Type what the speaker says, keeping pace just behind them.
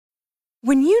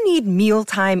When you need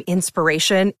mealtime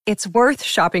inspiration, it's worth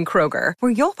shopping Kroger,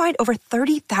 where you'll find over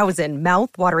 30,000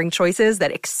 mouth-watering choices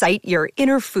that excite your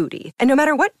inner foodie. And no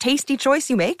matter what tasty choice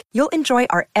you make, you'll enjoy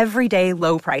our everyday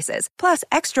low prices, plus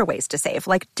extra ways to save,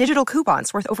 like digital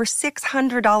coupons worth over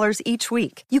 $600 each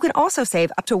week. You can also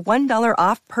save up to $1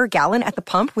 off per gallon at the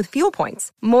pump with fuel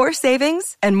points. More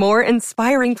savings and more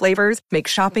inspiring flavors make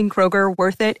shopping Kroger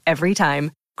worth it every time.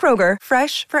 Kroger,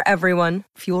 fresh for everyone.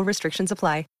 Fuel restrictions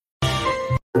apply.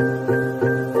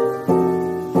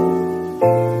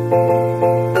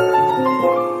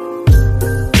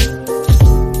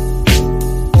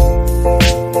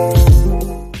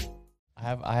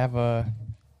 I have a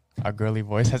girly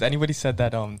voice. Has anybody said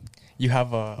that you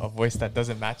have a voice that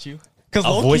doesn't match you? A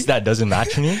voice that doesn't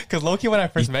match me? Because low-key, when I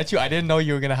first met you, I didn't know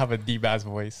you were gonna have a deep ass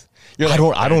voice. I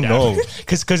don't know.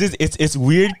 Cause it's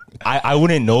weird. I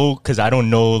wouldn't know because I don't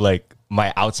know like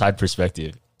my outside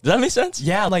perspective. Does that make sense?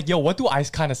 Yeah, like, yo, what do I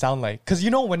kind of sound like? Because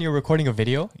you know when you're recording a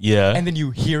video, yeah, and then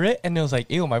you hear it, and it was like,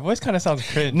 ew, my voice kind of sounds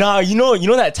cringe. Nah, you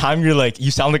know that time you're like,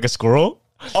 you sound like a squirrel?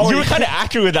 Oh, you were kind of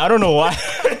accurate with that. I don't know why.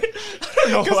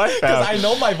 Because I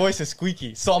know my voice is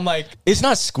squeaky, so I'm like, it's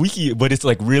not squeaky, but it's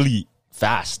like really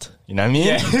fast. You know what I mean?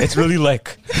 Yeah. It's really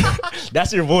like,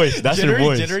 that's your voice. That's your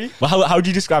voice. Jittery. But how would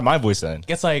you describe my voice then?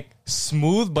 It's like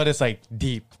smooth, but it's like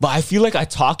deep. But I feel like I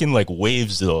talk in like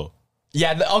waves though.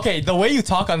 Yeah, okay, the way you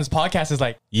talk on this podcast is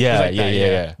like...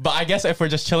 Yeah. But I guess if we're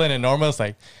just chilling and normal, it's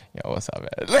like, yo, what's up, man?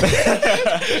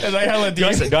 It's like hella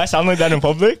deep. Do I sound like that in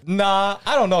public? Nah,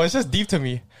 I don't know. It's just deep to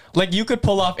me. Like, you could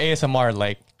pull off ASMR,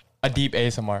 like a deep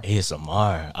ASMR.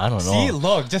 ASMR? I don't know. See,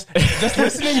 look, just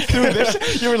listening through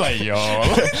this, you were like, yo.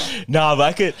 Nah,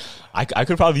 but I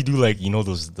could probably do like, you know,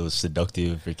 those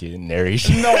seductive freaking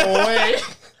narration. No way.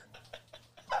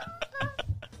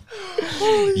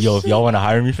 Yo, if y'all want to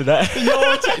hire me for that, yo,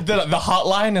 the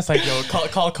hotline is like, yo,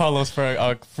 call Carlos for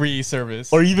a free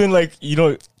service, or even like, you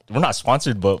know, we're not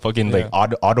sponsored, but fucking like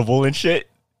Audible and shit.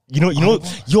 You know,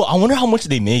 yo, I wonder how much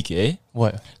they make, eh?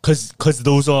 What? Cause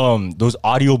those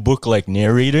audiobook like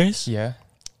narrators, yeah.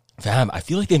 Fam, I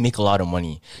feel like they make a lot of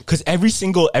money because every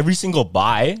single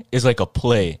buy is like a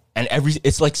play, and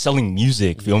it's like selling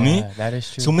music. Feel me? That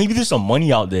is true. So maybe there's some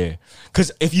money out there.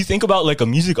 Because if you think about like a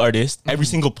music artist, every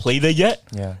single play they get,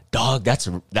 dog, that's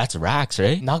racks,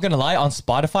 right? Not gonna lie, on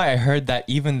Spotify, I heard that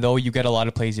even though you get a lot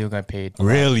of plays, you'll get paid.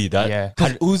 Really?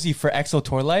 Because Uzi for EXO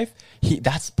Tour Life,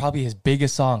 that's probably his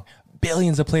biggest song.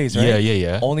 Billions of plays, right?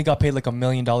 Yeah. Only got paid like $1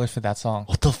 million for that song.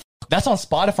 What the? That's on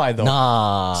Spotify though.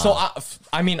 Nah. So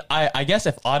I mean, I guess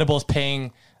if Audible's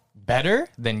paying better,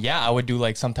 then yeah, I would do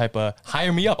like some type of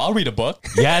hire me up. I'll read a book.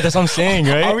 Yeah, that's what I'm saying,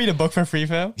 right? I'll read a book for free,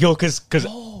 fam. Yo, cause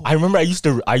I remember I used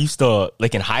to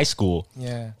like in high school.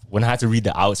 Yeah. When I had to read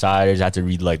The Outsiders, I had to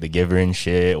read like The Giver and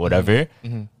shit, whatever.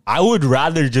 Mm-hmm. I would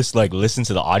rather just like listen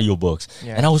to the audiobooks.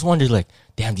 Yeah. And I was wondering like,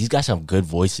 damn, these guys have good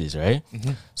voices, right?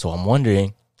 Mm-hmm. So I'm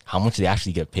wondering how much they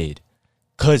actually get paid.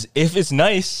 Cause if it's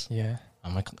nice, yeah.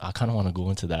 I'm like, I kind of want to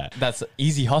go into that. That's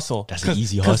easy hustle. That's an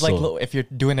easy hustle. Because like, look, if you're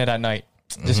doing it at night,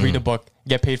 just read a book,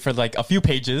 get paid for like a few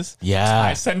pages. Yeah.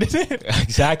 I send it in.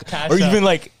 Exactly. Or even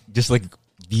like, just like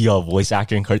be a voice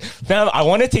actor in cartoons. Fam, I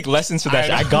want to take lessons for that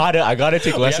shit. I gotta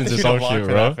take lessons or some shit,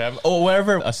 bro. That, or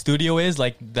wherever a studio is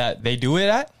like that they do it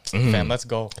at. Fam, let's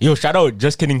go. Yo, shout out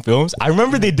Just Kidding Films. I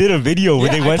remember they did a video where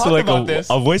they went to like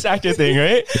a voice actor thing,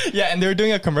 right? Yeah, and they were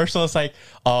doing a commercial. It's like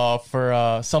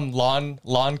for some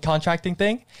lawn contracting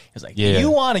thing. It's like,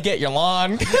 you want to get your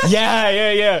lawn.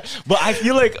 Yeah. But I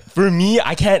feel like for me,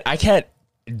 I can't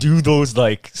do those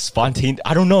like spontaneous.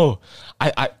 I don't know.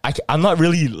 I'm not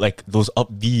really like those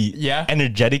upbeat,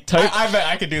 energetic type. I bet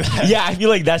I could do that. Yeah, I feel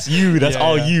like that's you. That's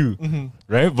all you,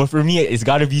 right? But for me, it's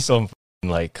got to be some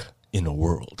like in the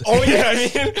world. Oh yeah, I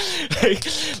mean,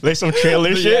 like some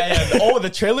trailer shit. Yeah. Oh, the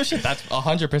trailer shit. That's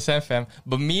 100%, fam.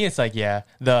 But me, it's like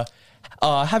the.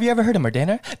 Have you ever heard of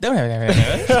Modena?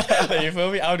 You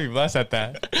feel me? I would be blessed at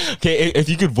that. Okay, if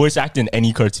you could voice act in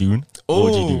any cartoon, what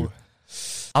would you do?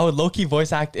 I would low-key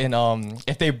voice act in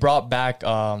if they brought back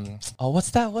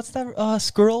what's that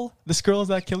squirrel? The squirrels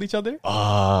that kill each other?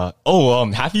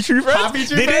 Happy Tree Friends? Happy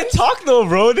Tree They Friends? didn't talk though,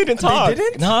 bro. They didn't talk. They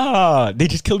didn't? Nah, they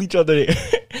just killed each other.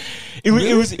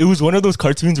 It was one of those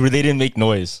cartoons where they didn't make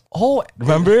noise. Oh,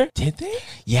 remember? Did they?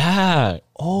 Yeah.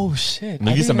 Oh shit.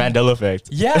 Maybe it's a Mandela effect.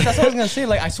 Yeah, that's what I was gonna say.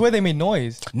 Like I swear they made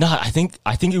noise. Nah, I think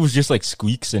it was just like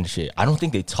squeaks and shit. I don't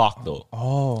think they talked though.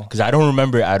 Oh. Because I don't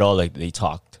remember at all like they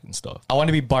talked. and stuff. I want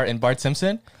to be Bart in Bart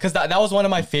Simpson because that was one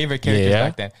of my favorite characters Yeah.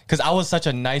 back then. Because I was such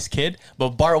a nice kid, but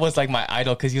Bart was like my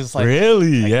idol because he was like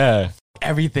Really? Yeah.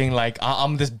 everything. Like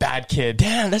I'm this bad kid.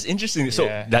 Damn, that's interesting. So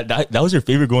Yeah. that was your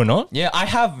favorite growing up? Yeah, I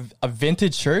have a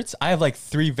vintage shirts. I have like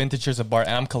 3 vintage shirts of Bart,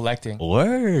 and I'm collecting.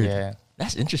 Word. Yeah.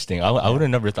 That's interesting. I would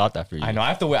have never thought that for you. I know. I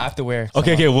have to wear.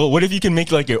 Okay, okay. Well, what if you can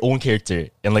make like your own character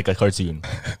in like a cartoon?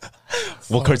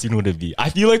 What cartoon would it be? I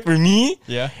feel like for me,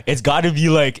 Yeah. it's got to be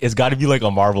like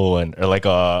a Marvel one or like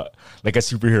a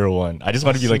superhero one. I just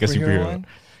want to be like a superhero superhero. one?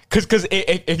 Cause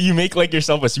if you make like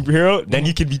yourself a superhero, then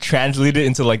you could be translated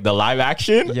into like the live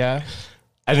action, Yeah.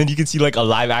 and then you can see like a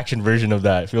live action version of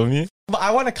that. Feel me? But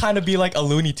I want to kind of be like a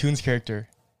Looney Tunes character.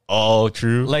 Oh,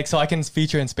 true. Like, so I can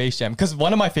feature in Space Jam. Because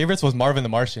one of my favorites was Marvin the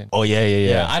Martian. Oh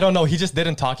yeah. I don't know. He just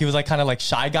didn't talk. He was like kind of like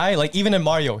Shy Guy. Like even in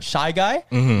Mario, Shy Guy,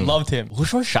 loved him.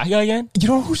 Which one's Shy Guy again? You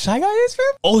know who Shy Guy is, fam?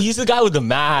 Oh, he's the guy with the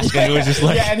mask, and it was just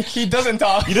like Yeah, and he doesn't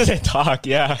talk. he doesn't talk.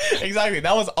 Yeah. Exactly.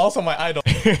 That was also my idol.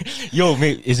 Yo,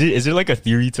 mate, is there like a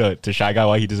theory to Shy Guy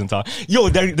why he doesn't talk? Yo,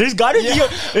 there's gotta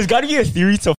be a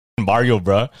theory to Mario,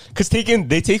 bruh. Because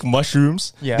they take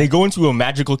mushrooms, Yeah. they go into a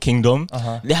magical kingdom,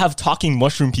 they have talking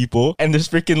mushroom people, and there's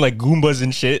freaking like Goombas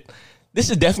and shit. This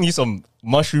is definitely some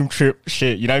mushroom trip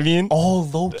shit. You know what I mean? Oh,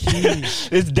 low key.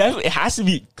 It has to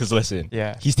be because listen,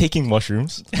 Yeah. he's taking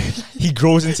mushrooms. He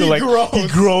grows into He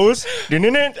grows. You know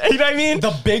what I mean?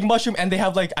 The big mushroom, and they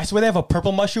have like, I swear they have a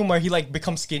purple mushroom where he like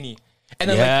becomes skinny. And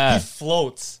then Yeah. like he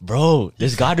floats. Bro,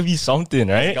 there's got to be something,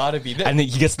 right? gotta be. And then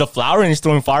he gets the flower and he's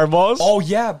throwing fireballs. Oh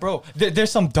yeah, bro.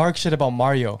 There's some dark shit about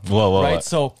Mario. Whoa, right? what?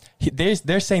 So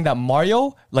they're saying that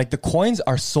Mario, like the coins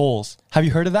are souls. Have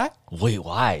you heard of that? Wait,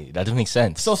 why? That doesn't make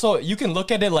sense. So you can look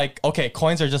at it like, okay,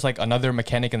 coins are just like another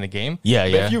mechanic in the game. Yeah,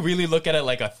 But yeah. if you really look at it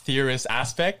like a theorist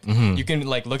aspect, you can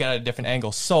like look at it at a different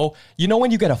angle. So you know when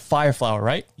you get a fire flower,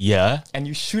 right? Yeah. And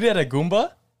you shoot it at a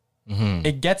Goomba,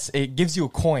 it gives you a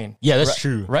coin. Yeah, that's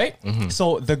Ri- true. Right?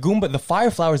 So the Goomba, the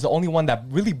fire flower is the only one that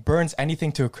really burns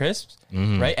anything to a crisp,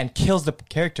 right? And kills the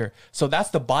character. So that's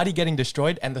the body getting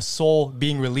destroyed and the soul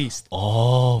being released.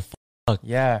 Oh,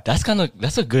 Yeah.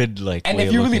 that's a good like. And way if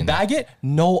of you really looking. bag it,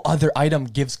 no other item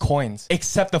gives coins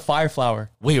except the fire flower.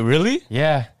 Wait, really?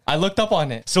 Yeah. I looked up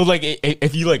on it. So like,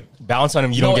 if you like bounce on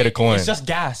him, you don't get a coin. It's just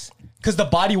gas. Because the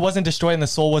body wasn't destroyed and the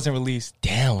soul wasn't released.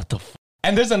 Damn, what the.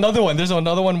 And there's another one. There's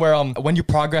another one where when you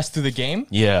progress through the game,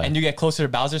 Yeah. and you get closer to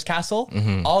Bowser's castle,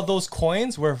 all those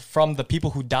coins were from the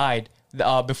people who died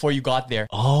before you got there.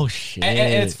 Oh shit.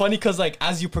 And it's funny because like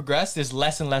as you progress, there's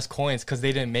less and less coins because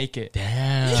they didn't make it.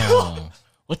 Damn.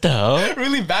 What the hell?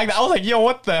 Really back. I was like, yo,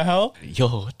 what the hell? Yo,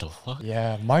 what the fuck?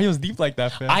 Yeah, Mario's deep like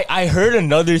that, fam. I heard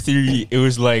another theory. It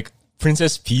was like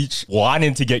Princess Peach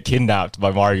wanted to get kidnapped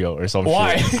by Mario or some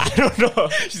Why? shit. I don't know.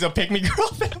 She's a pick me girl,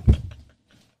 fam.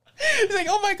 He's like,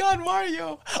 oh my god,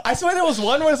 Mario. I swear there was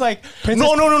one where it's like, Princess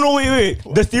No, wait.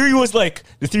 The theory was like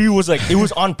it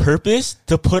was on purpose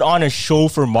to put on a show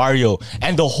for Mario,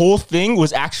 and the whole thing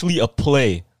was actually a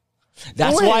play.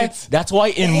 That's why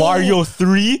in Mario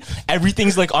 3,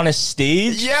 everything's like on a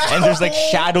stage, Yeah. and there's like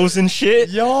shadows and shit,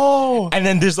 Yo. and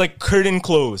then there's like curtain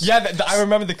close. Yeah, I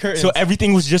remember the curtains. So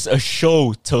everything was just a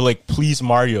show to like please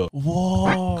Mario.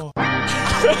 Whoa.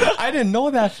 I didn't know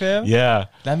that, fam. Yeah.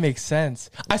 That makes sense.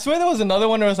 I swear there was another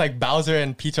one where it was like Bowser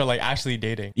and Peach are like actually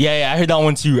dating. Yeah, I heard that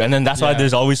one too. And then that's why Yeah.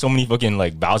 there's always so many fucking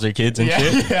like Bowser kids and Yeah,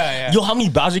 shit. yeah. Yo, how many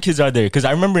Bowser kids are there? Because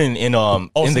I remember in the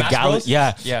Smash Bros?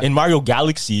 yeah, Yeah. in Mario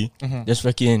Galaxy, there's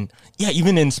fucking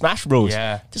even in Smash Bros.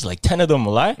 Yeah. There's like 10 of them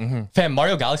alive. Fam,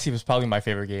 Mario Galaxy was probably my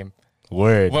favorite game.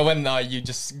 Word. When you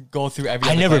just go through every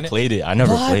I other never planet. played it. I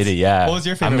never What? played it. Yeah. What was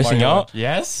your favorite I'm missing Mario out. one?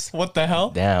 Yes? What the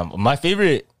hell? Damn. My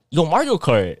favorite. Yo, Mario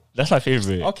Kart. That's my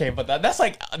favorite. Okay, but that's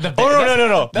like the Oh, that's,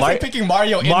 no. That's like picking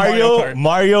Mario in Mario Kart.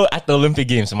 Mario at the Olympic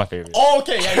Games is my favorite. Oh,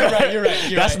 okay, yeah, you're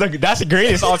right. That's the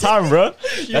greatest all time, bro. You're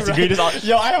That's the right. greatest all.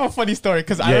 Yo, I have a funny story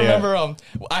because I Yeah, remember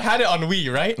I had it on Wii,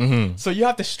 right? So you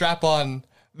have to strap on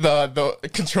the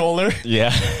controller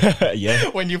Yeah. Yeah.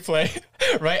 when you play,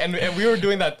 right? And we were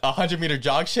doing that 100-meter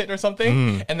jog shit or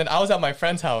something, and then I was at my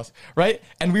friend's house, right?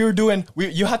 And we were doing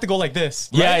you had to go like this,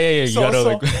 right? Yeah. You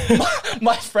gotta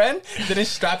my friend didn't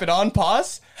strap it on,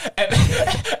 pause,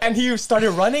 and he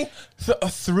started running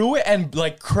through it and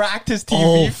like cracked his TV.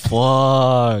 Oh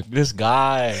fuck, this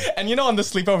guy. And you know, on the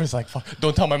sleepover, it's like, fuck,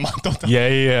 don't tell my mom, don't tell.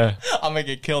 Yeah. I'm gonna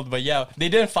get killed. But yeah, they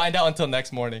didn't find out until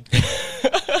next morning.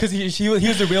 Because he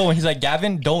was the real one. He's like,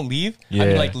 Gavin, don't leave. Yeah.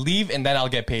 I'm like, leave and then I'll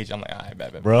get Paige. I'm like, all right,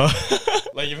 bet. Bro.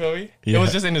 Like, you feel me? Yeah. It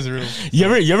was just in his room. You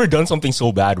ever done something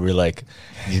so bad where like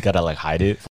you just gotta like hide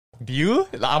it? Do you?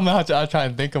 I'm gonna try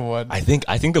and think of one. I think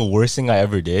the worst thing I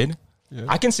ever did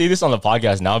I can say this on the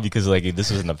podcast now because like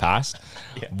this was in the past.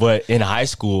 But in high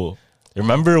school,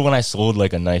 remember when I sold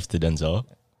like a knife to Denzel?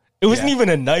 It wasn't even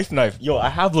a knife. Yo, I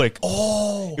have like,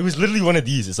 it was literally one of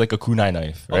these. It's like a kunai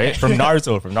knife, right? Okay. From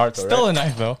Naruto, Still right? a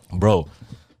knife though. Bro.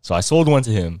 So I sold one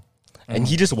to him and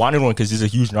he just wanted one because he's a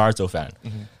huge Naruto fan.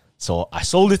 So I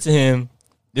sold it to him.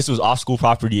 This was off school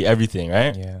property, everything,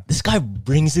 right? Yeah. This guy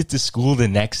brings it to school the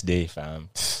next day, fam.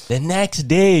 The next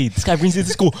day, this guy brings it to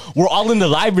school. We're all in the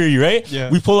library, right? Yeah.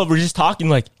 We pull up, we're just talking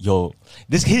like, yo,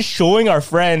 he's showing our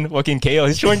friend, fucking KO.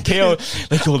 He's showing KO,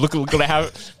 like, yo, look what I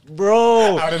have.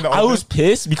 Bro, Out in the I open. was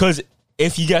pissed because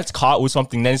if he gets caught with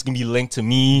something, then it's going to be linked to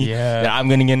me. Yeah. Then I'm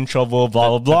going to get in trouble, blah,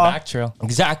 blah, blah. Back trail.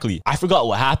 Exactly. I forgot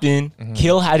what happened.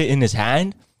 Kale had it in his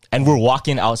hand. And we're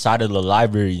walking outside of the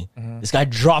library. This guy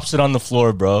drops it on the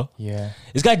floor, bro. Yeah.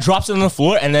 This guy drops it on the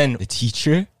floor, and then the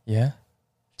teacher, Yeah.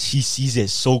 she sees it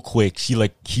so quick. She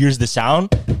like hears the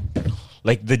sound,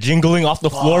 like the jingling off the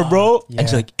floor, bro. Yeah. And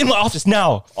she's like, in my office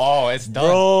now, Oh, it's done.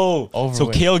 bro. Over So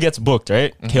with. Kale gets booked,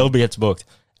 right? Kale gets booked.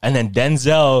 And then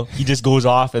Denzel, he just goes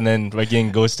off and then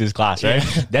fucking goes to his class, right?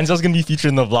 Denzel's gonna be featured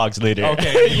in the vlogs later.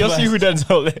 Okay. You'll see who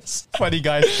Denzel is. Funny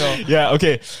guy still. Yeah,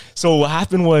 okay. So what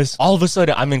happened was all of a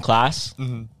sudden I'm in class.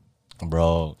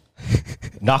 Bro,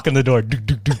 knock on the door. Duk,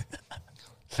 duk, duk.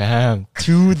 Fam,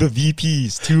 two of the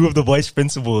VPs, two of the vice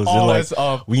principals. They're Oh, like, it's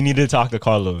up. we need to talk to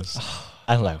Carlos.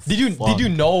 I'm like, Did you fuck.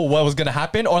 know what was gonna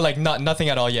happen or like nothing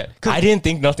at all yet? I didn't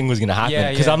think nothing was gonna happen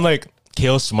Yeah, because yeah. I'm like,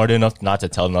 Kale's smart enough not to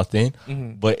tell nothing,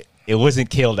 but it wasn't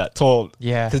Kale that told.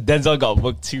 Yeah. because Denzel got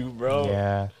booked too, bro.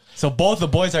 Yeah. So both the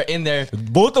boys are in there.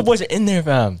 Both the boys are in there,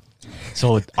 fam.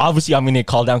 So obviously I'm gonna get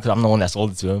called down because I'm the one that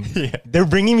sold it to him. Yeah. They're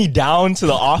bringing me down to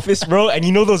the office, bro. And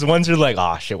you know those ones are like,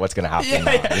 oh shit, what's gonna happen? Yeah,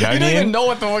 now? yeah. You know what You I don't mean? even know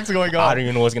what the fuck's going I on. don't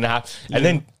even know what's gonna happen. And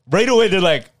then right away they're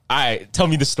like, all right, tell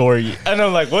me the story. And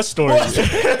I'm like, what story?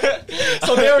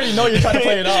 So they already know you're trying to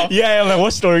play it off. Yeah, I'm like,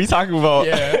 what story are you talking about?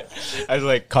 Yeah. I was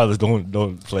like, Carlos,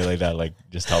 don't play like that. Like,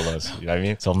 just tell us. You know what I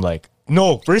mean? So I'm like,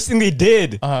 no. First thing they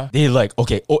did, they like,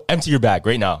 okay, empty your bag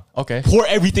right now. Okay. Pour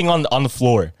everything on the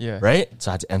floor. Yeah. Right.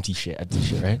 So I had to empty shit,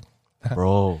 right?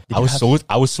 Bro, I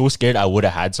was so scared I would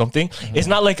have had something. It's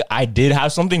not like I did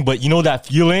have something, but you know that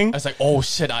feeling. I was like, oh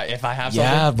shit, if I have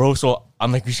Yeah, something. bro. So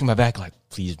I'm like reaching my back, like,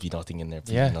 please be nothing in there.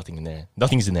 Please Yeah. be nothing in there.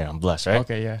 Nothing's in there. I'm blessed, right?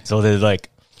 Okay, yeah. So they're like,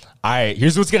 all right,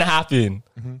 here's what's gonna happen.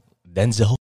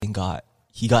 Denzel got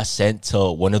sent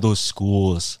to one of those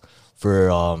schools for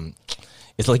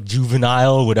it's like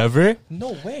juvenile, whatever.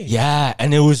 No way. Yeah,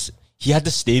 and he had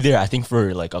to stay there, I think,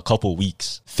 for like a couple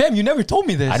weeks. Fam, you never told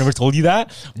me this. I never told you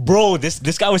that, bro. This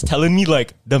guy was telling me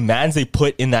like the mans they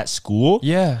put in that school,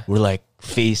 Yeah. were like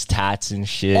face tats and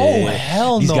shit. Oh,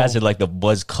 hell These no. guys are like the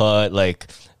buzz cut. Like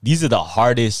these are the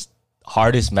hardest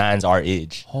mans our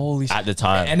age. Holy shit. at the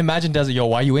time. And imagine does it, yo,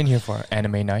 why you in here for?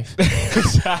 Anime knife.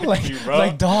 Exactly, like, bro.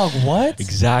 like, dog, what?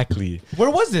 Exactly. Where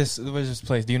was this? Where was this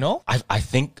place? Do you know? I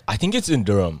think it's in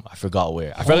Durham. I forgot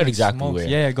where. I forgot Holy exactly smokes. where.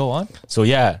 Yeah, go on. So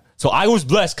yeah. So I was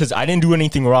blessed because I didn't do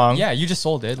anything wrong. Yeah, you just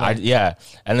sold it. Like, Yeah.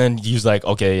 And then he was like,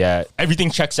 okay, yeah,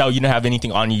 everything checks out. You don't have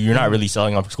anything on you. You're not really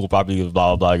selling on school property, blah,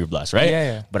 blah, blah. You're blessed, right? Yeah,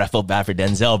 yeah. But I felt bad for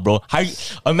Denzel, bro.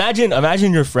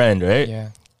 Imagine your friend, right? yeah.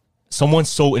 Someone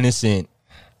so innocent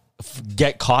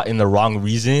get caught in the wrong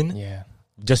reason Yeah.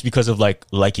 just because of like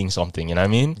liking something. You know what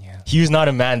I mean? Yeah. He was not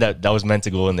a man that was meant to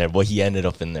go in there, but he ended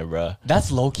up in there, bro.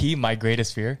 That's low key my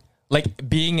greatest fear. Like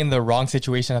being in the wrong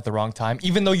situation at the wrong time,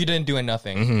 even though you didn't do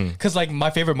nothing. Because like my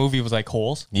favorite movie was like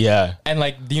Holes. Yeah. And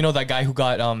like, do you know that guy who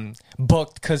got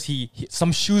booked because he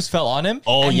some shoes fell on him?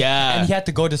 Oh, and yeah. and he had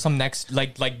to go to some next what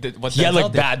He had Denzel like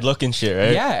did. bad look and shit,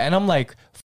 right? Yeah, and I'm like,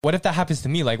 what if that happens to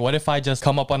me? Like, what if I just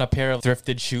come up on a pair of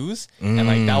thrifted shoes and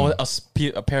like that was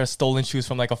a pair of stolen shoes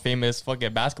from like a famous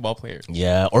fucking basketball player?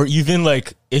 Yeah, or even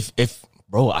like if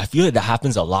bro, I feel like that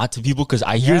happens a lot to people because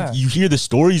Yeah. you hear the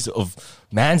stories of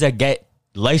mans that get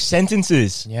life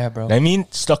sentences. Yeah, bro. I mean,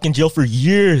 stuck in jail for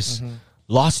years,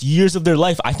 lost years of their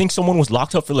life. I think someone was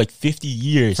locked up for like 50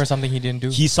 years For something he didn't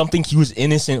do. something he was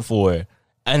innocent for.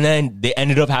 And then they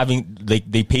ended up having like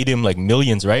they paid him like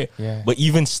millions, right? Yeah. But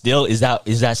even still, is that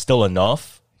still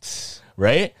enough?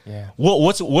 Right? Yeah.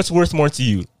 What's worth more to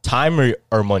you, time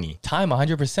or money? Time,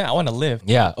 100%. I want to live.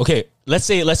 Yeah. Okay. Let's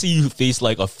say you face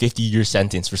like a 50-year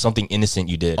sentence for something innocent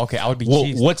you did. Okay, I would be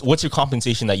cheesed. What's your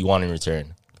compensation that you want in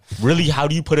return? Really, how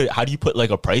do you put like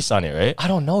a price on it, right? I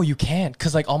don't know. You can't,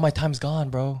 cause like all my time's gone,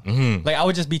 bro. Like I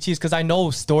would just be cheesed, cause I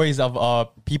know stories of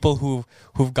people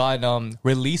who've gotten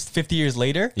released 50 years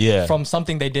later, Yeah. from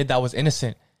something they did that was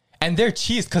innocent, and they're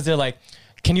cheesed cause they're like,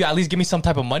 can you at least give me some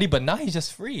type of money? But now he's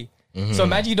just free. So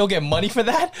imagine you don't get money for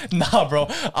that. Nah, bro.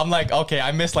 I'm like, okay,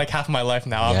 I missed like half my life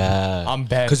now. Yeah. I'm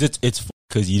bad. Because it's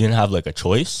because you didn't have like a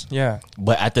choice. Yeah.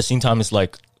 But at the same time, it's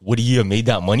like, would he have made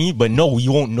that money? But no, we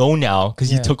won't know now because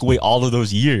he took away all of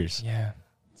those years. Yeah.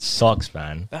 Sucks,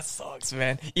 man. That sucks,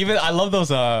 man. Even I love those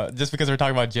just because we're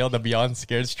talking about jail, the Beyond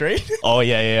Scared Straight. Oh,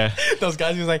 yeah. Those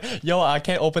guys who's like, yo, I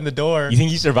can't open the door. You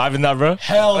think he's surviving that, bro?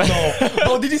 Hell no.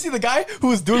 Bro, did you see the guy who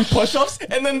was doing push-ups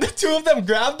and then the two of them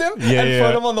grabbed him and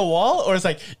put him on the wall? Or it's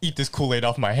like, eat this Kool-Aid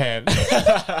off my hand.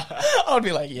 I would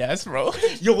be like, yes, bro.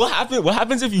 Yo, what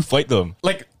happens if you fight them?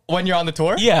 Like, when you're on the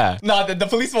tour? Yeah. No, the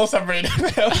police won't separate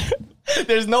them.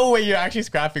 There's no way you're actually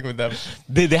scrapping with them.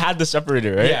 They had the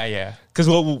separator, right? Yeah.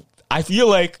 Because I feel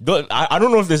like, I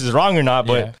don't know if this is wrong or not,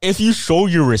 but if you show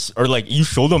you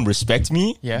show them respect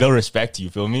me, they'll respect you,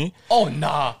 feel me? Oh,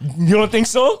 nah. You don't think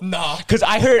so? Nah. Because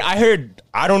I heard,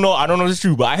 I don't know if it's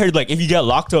true, but I heard like if you get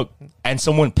locked up and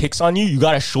someone picks on you, you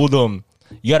gotta show them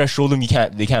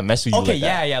they can't mess with you. Okay, like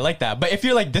that. yeah, like that. But if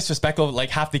you're like disrespectful, like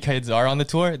half the kids are on the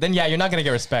tour, then yeah, you're not gonna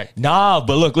get respect. Nah,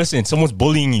 but look, listen, someone's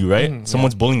bullying you, right?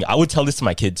 Someone's bullying you. I would tell this to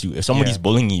my kid too. If somebody's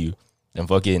bullying you, then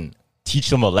fucking teach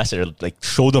them a lesson, like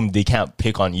show them they can't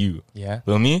pick on you. Yeah.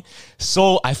 Feel me?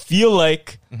 So I feel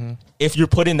like if you're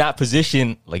put in that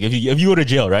position, like if you go to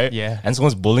jail, right? Yeah. And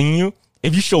someone's bullying you,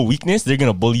 if you show weakness, they're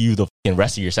gonna bully you the fucking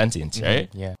rest of your sentence, right?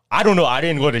 Yeah. I don't know. I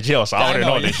didn't go to jail, so I wouldn't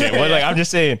know this shit. But like I'm just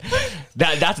saying,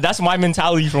 that's my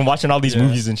mentality from watching all these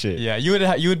movies and shit. Yeah, you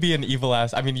would be an evil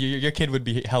ass. I mean, your kid would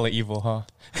be hella evil, huh?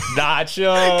 Nah,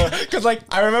 chill. Because like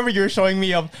I remember you were showing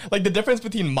me like the difference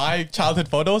between my childhood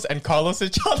photos and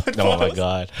Carlos's childhood photos. Oh my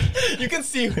god. You can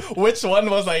see which one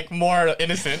was like more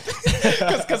innocent.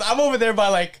 Because I'm over there by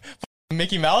like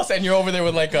Mickey Mouse, and you're over there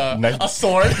with like a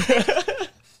sword.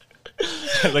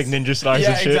 Like ninja stars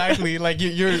and shit. Yeah, exactly. Like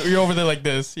you're over there like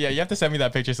this. Yeah, you have to send me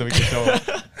that picture so we can show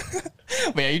it.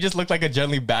 But yeah, you just look like a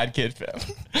generally bad kid, fam.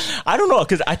 I don't know,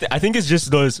 because I think it's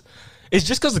just those. It's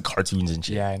just because of cartoons and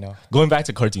shit. Yeah, I know. Going back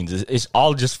to cartoons, it's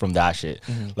all just from that shit.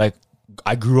 Like,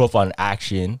 I grew up on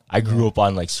action. I grew up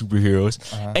on like superheroes.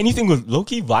 Anything with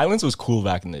low-key violence was cool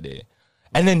back in the day.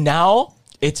 And then now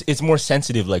it's more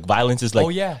sensitive. Like violence is like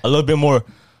a little bit more,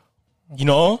 you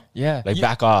know? Yeah. Like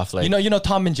back off. Like you know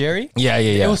Tom and Jerry? Yeah.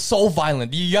 It was so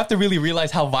violent. You have to really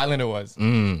realize how violent it was.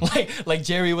 Like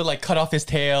Jerry would like cut off his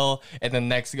tail and then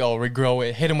next go regrow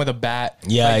it, hit him with a bat.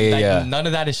 Yeah. None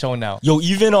of that is shown now. Yo,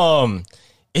 even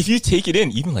if you take it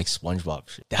in, even like SpongeBob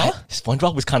shit.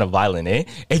 SpongeBob was kind of violent, eh?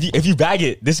 If you bag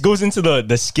it, this goes into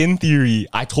the skin theory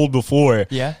I told before.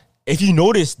 Yeah. If you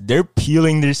notice, they're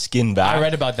peeling their skin back. I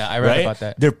read about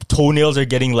that. Their toenails are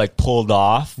getting like pulled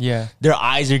off. Yeah. Their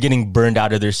eyes are getting burned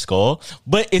out of their skull.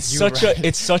 But it's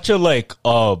such a like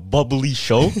bubbly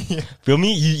show. Feel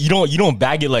me? You don't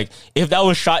bag it like if that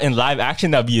was shot in live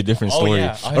action, that'd be a different story.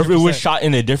 Yeah, or if it was shot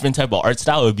in a different type of art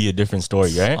style, it would be a different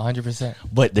story, right? 100%.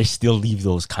 But they still leave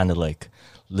those kind of like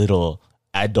little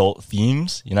adult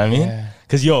themes. You know what I mean?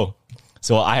 Because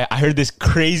so I heard this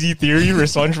crazy theory for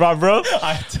SpongeBob, bro.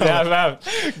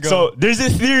 So there's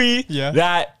a theory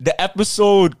that the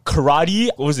episode Karate,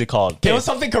 what was it called? It was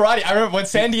something karate. I remember when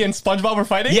Sandy and SpongeBob were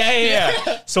fighting.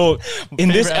 Yeah. So in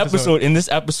this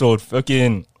episode,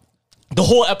 fucking the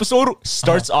whole episode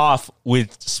starts off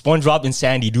with SpongeBob and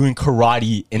Sandy doing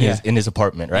karate in his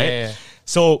apartment, right? Yeah.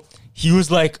 So he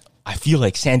was like, I feel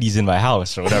like Sandy's in my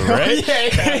house or whatever, right?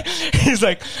 Yeah. He's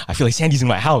like, I feel like Sandy's in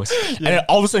my house. And then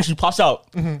all of a sudden she pops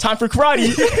out, time for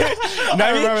karate. I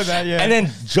remember that, yeah. And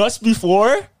then just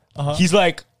before, he's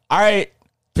like, all right,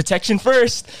 protection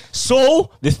first. So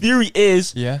the theory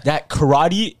is that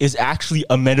karate is actually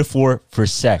a metaphor for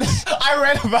sex. I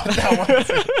read about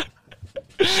that one.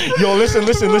 Yo,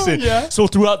 listen. Yeah. So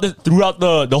throughout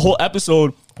the whole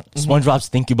episode, SpongeBob's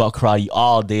thinking about karate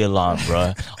all day long,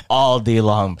 bro. All day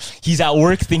long. He's at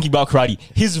work thinking about karate.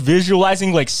 He's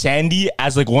visualizing like Sandy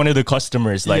as like one of the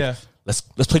customers. Like, let's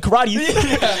play karate.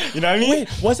 You know what I mean?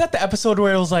 Wait, was that the episode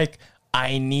where it was like,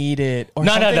 I need it? Or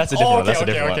no, something? that's a different one. That's a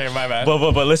different one. Okay, my bad.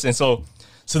 But listen, so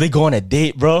they go on a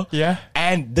date, bro. Yeah.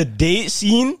 And the date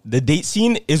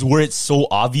scene is where it's so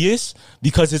obvious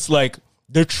because it's like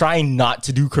they're trying not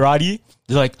to do karate.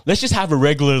 They're like, let's just have a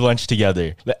regular lunch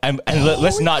together and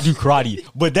let's not do karate.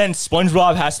 But then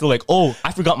SpongeBob has to like, oh,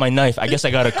 I forgot my knife. I guess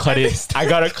I gotta cut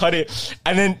it.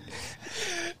 And then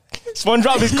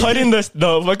SpongeBob is cutting the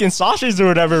fucking sausage or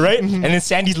whatever, right? And then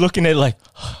Sandy's looking at it like,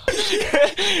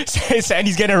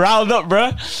 Sandy's getting riled up,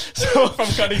 bro. So From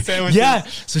cutting sandwiches. Yeah.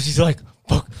 So she's like,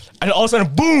 fuck. And all of a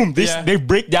sudden, boom, they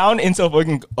break down into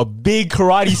a big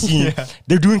karate scene.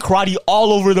 They're doing karate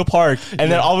all over the park.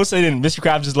 And then all of a sudden, Mr.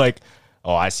 Krabs is like,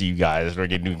 oh, I see you guys. We're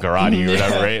getting doing karate or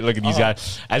whatever, right? Look at these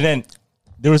guys. And then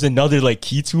there was another like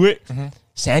key to it.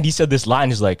 Sandy said this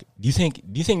line is like, do you think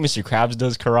Mr. Krabs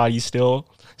does karate still?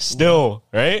 Still,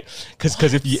 right?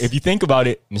 Because if you think about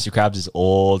it, Mr. Krabs is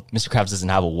old. Mr. Krabs doesn't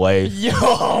have a wife. Yo.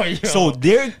 So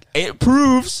it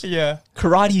proves Yeah.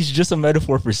 karate is just a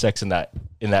metaphor for sex in that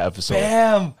episode.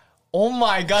 Damn. Oh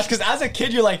my gosh. Because as a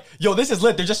kid, you're like, yo, this is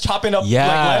lit. They're just chopping up like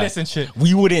lettuce and shit.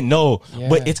 We wouldn't know. Yeah.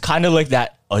 But it's kind of like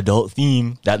that adult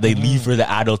theme that they leave for the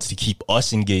adults to keep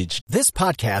us engaged. This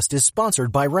podcast is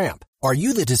sponsored by Ramp. Are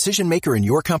you the decision maker in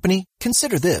your company?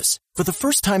 Consider this. For the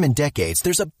first time in decades,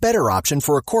 there's a better option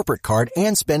for a corporate card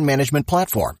and spend management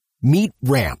platform. Meet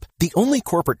Ramp, the only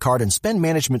corporate card and spend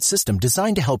management system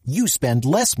designed to help you spend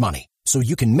less money so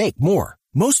you can make more.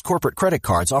 Most corporate credit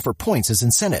cards offer points as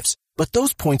incentives, but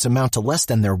those points amount to less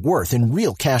than their worth in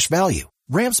real cash value.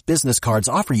 Ramp's business cards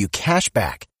offer you cash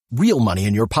back, real money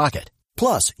in your pocket.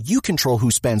 Plus, you control who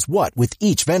spends what with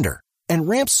each vendor. And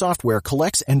Ramp's software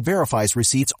collects and verifies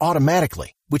receipts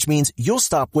automatically, which means you'll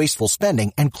stop wasteful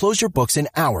spending and close your books in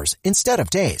hours instead of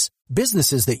days.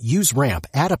 Businesses that use Ramp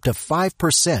add up to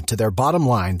 5% to their bottom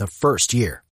line the first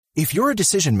year. If you're a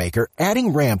decision maker,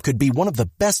 adding Ramp could be one of the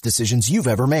best decisions you've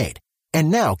ever made. And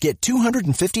now get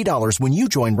 $250 when you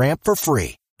join Ramp for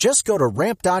free. Just go to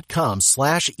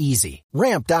ramp.com/easy.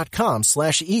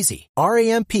 Ramp.com/easy.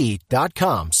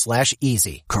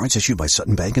 RAMP.com/easy. Cards issued by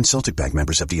Sutton Bank and Celtic Bank,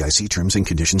 members FDIC. Terms and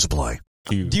conditions apply.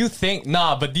 Do you think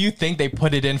they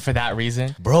put it in for that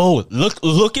reason? Bro,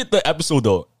 look at the episode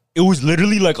though. It was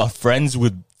literally like a friends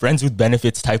with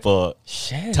benefits type of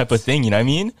thing, you know what I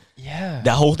mean? Yeah.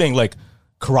 That whole thing, like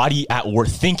karate at work,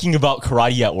 thinking about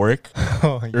karate at work.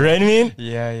 Oh, yeah. You know what I mean?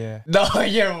 Yeah. No,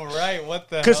 you're right. What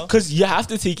the hell? Because you have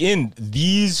to take in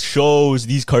these shows,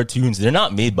 these cartoons, they're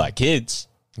not made by kids.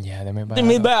 Yeah, they're made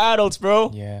by adults, bro.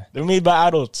 Yeah. They're made by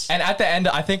adults. And at the end,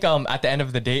 I think at the end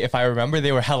of the day, if I remember,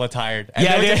 they were hella tired. And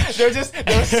Yeah, they were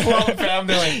slumped, fam.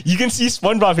 They're like, You can see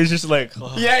SpongeBob is just like,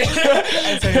 oh. yeah.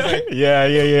 And so he's like,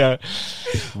 yeah.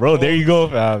 Bro, there you go,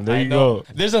 fam. There you go.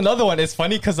 There's another one. It's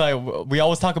funny because we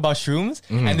always talk about shrooms,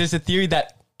 and there's a theory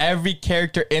that every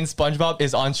character in SpongeBob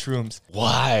is on shrooms.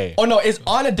 Why? Oh no, it's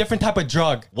on a different type of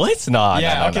drug. What? Nah.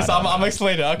 I'm gonna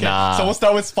explain it. Okay, Nah. so we'll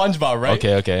start with SpongeBob, right?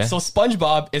 Okay. So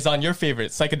SpongeBob is on your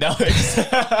favorite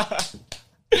psychedelics.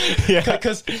 Yeah.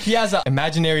 Because he has an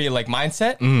imaginary like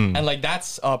mindset, and like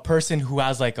that's a person who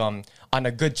has like on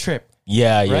a good trip.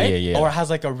 Yeah. Or has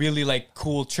like a really like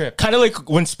cool trip. Kind of like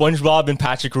when SpongeBob and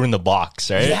Patrick were in the box,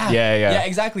 right? Yeah,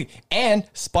 exactly. And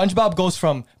SpongeBob goes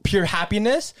from pure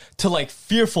happiness to like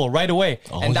fearful right away.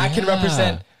 And that can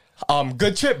represent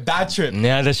good trip, bad trip.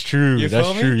 Yeah, that's true. You That's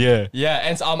feel me? true, yeah. Yeah,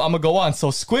 and so I'm gonna go on. So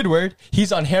Squidward,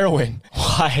 he's on heroin.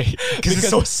 Why? Because it's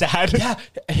so sad. Yeah,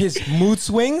 his mood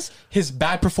swings, his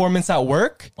bad performance at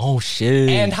work, Oh, shit.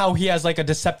 and how he has like a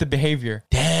deceptive behavior.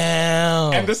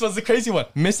 Damn. And this was the crazy one.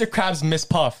 Mr. Krabs, Miss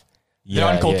Puff. They're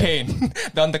on cocaine.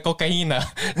 They're on the cocaina.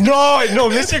 No,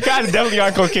 Mr. Krabs definitely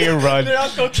on cocaine, bro. They're on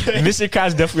cocaine. Mr.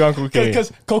 Krabs definitely on cocaine.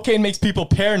 Because cocaine makes people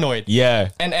paranoid. Yeah.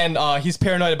 And he's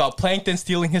paranoid about Plankton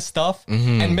stealing his stuff.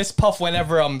 And Miss Puff,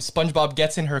 whenever SpongeBob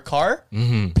gets in her car,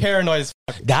 paranoid as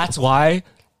fuck. That's why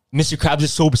Mr. Krabs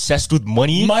is so obsessed with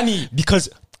money. Money. Because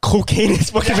cocaine is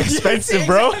fucking expensive,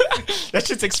 bro. That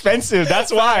shit's expensive.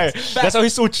 That's why. That's why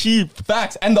he's so cheap.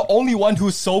 Facts. And the only one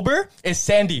who's sober is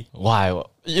Sandy. Why?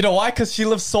 You know why? Because she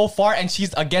lives so far and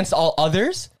she's against all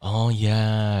others. Oh,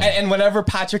 yeah. And whenever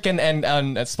Patrick and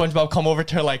SpongeBob come over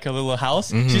to her like a little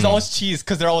house, she's always cheesed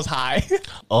because they're always high.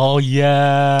 Oh,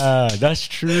 yeah. That's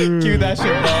true. Cue that shit,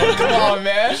 bro. Come on,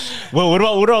 man. Well, what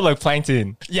about like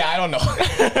Plankton? Yeah, I don't know.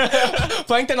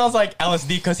 Plankton was like LSD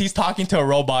because he's talking to a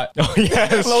robot. Oh, yeah,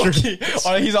 that's Low true. key.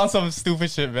 Or he's on some stupid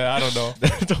shit, man. I don't know.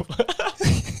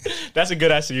 That's a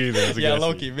good ass series, though. Yeah,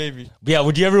 low key, maybe. But yeah,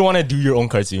 would you ever want to do your own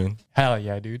cartoon? Hell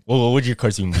yeah, dude. What would your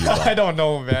cartoon be about? I don't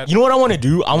know, man. You know what I want to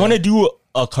do? I want to do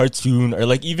a cartoon or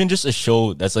like even just a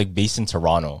show that's like based in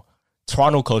Toronto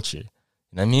culture. You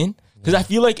know what I mean? Because I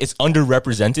feel like it's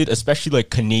underrepresented, especially like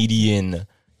Canadian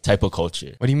type of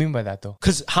culture. What do you mean by that, though?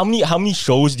 Because how many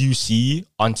shows do you see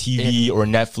on TV or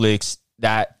Netflix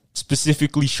that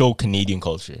specifically show Canadian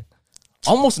culture?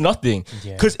 Almost nothing.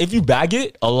 Because if you bag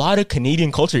it, a lot of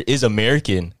Canadian culture is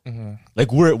American.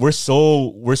 Like we're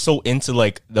so into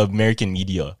like the American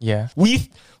media. Yeah. We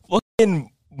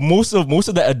fucking most of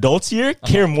the adults here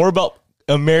care more about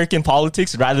American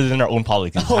politics rather than our own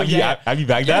politics. Oh, Have you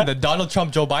bagged Yeah, that? the Donald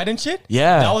Trump, Joe Biden shit?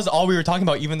 Yeah. That was all we were talking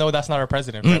about, even though that's not our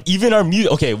president. bro. Even our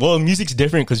music. Okay, well, music's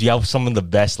different because you have some of the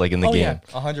best like in the Oh, game. yeah,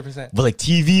 100%. But like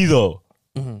TV though,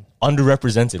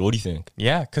 underrepresented. What do you think?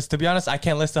 Yeah, because to be honest, I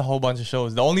can't list a whole bunch of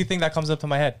shows. The only thing that comes up to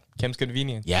my head, Kim's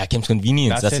Convenience. Yeah, Kim's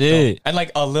Convenience. That's though. it. And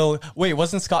like a little, wait,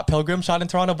 wasn't Scott Pilgrim shot in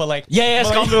Toronto? But like, Yeah, but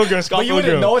Scott like, Pilgrim. Scott but you Pilgrim.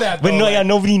 wouldn't know that. But though, no, like, yeah,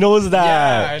 nobody knows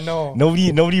that. Yeah, I know.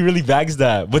 Nobody really bags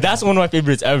that. But that's one of my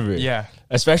favorites ever. Yeah.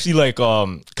 Especially like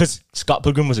because Scott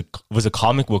Pilgrim was a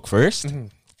comic book 1st.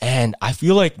 And I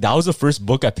feel like that was the first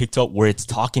book I picked up where it's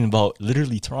talking about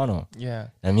literally Toronto. Yeah.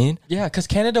 I mean, Yeah, because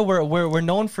Canada, we're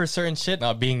known for certain shit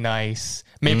not being nice.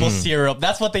 Maple syrup.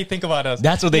 That's what they think about us.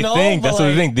 that's what they You know? think. But, That's what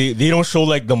they like, think. They don't show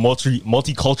like the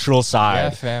multicultural side. Yeah,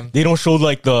 fam. They don't show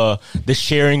like the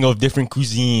sharing of different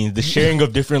cuisines, the sharing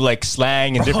of different like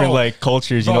slang and different like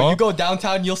cultures. Bro, You know, you go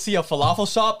downtown, you'll see a falafel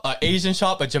shop, an Asian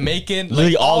shop, a Jamaican,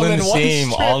 literally like, all in the one same,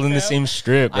 strip, all in the fam. same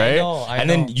strip, I right? know, I and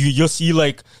then know. you'll see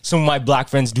like some of my black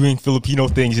friends doing Filipino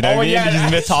things. You know Oh, what I mean? yeah, They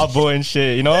that's- use metabo and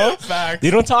shit. You know, Facts. they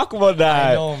don't talk about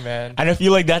that. I know, man. And I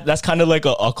feel like that's kind of like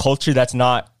a culture that's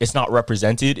not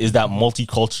represented. Is that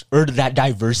multicultural or that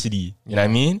diversity? You know what I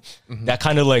mean? That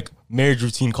kind of like marriage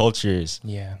between cultures.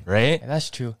 Yeah. Right. Yeah, that's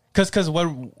true. Because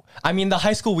when, I mean, the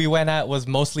high school we went at was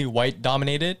mostly white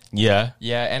dominated. Yeah.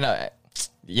 Yeah, and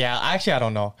yeah, actually, I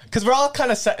don't know, because we're all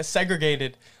kind of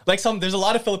segregated. Like there's a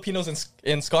lot of Filipinos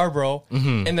in Scarborough,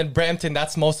 and then Brampton.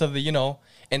 That's most of the,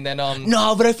 and then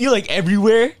No, but I feel like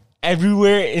everywhere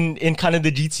in kind of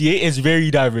the GTA is very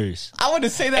diverse. I want to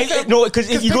say that. Hey, no, 'cause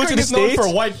if you go to Pickering the is known States-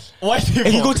 for white people.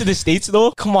 If you go to the States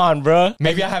though, come on, bruh.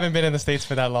 maybe I haven't been in the States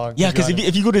for that long. Yeah, because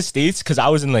if you go to the States, because I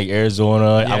was in like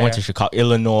Arizona, I went to yeah. Chicago,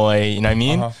 Illinois, you know what I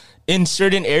mean? Uh-huh. In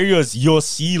certain areas, you'll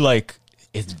see like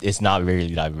it's not very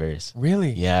diverse.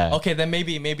 really, Yeah. Okay, then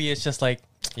maybe it's just like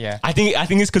I think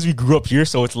it's because we grew up here,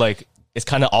 so it's like it's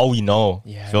kind of all we know.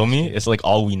 Yeah, Feel that's me? true. It's like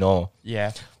all we know.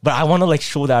 yeah. But I want to like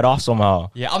show that off somehow.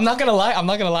 Yeah, I'm not gonna lie.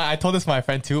 I told this to my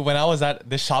friend too. When I was at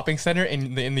the shopping center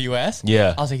in the US,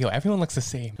 Yeah. I was like, yo, everyone looks the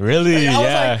same. Really? I was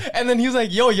Yeah. like, and then he was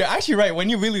like, yo, you're actually right. When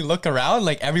you really look around,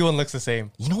 like everyone looks the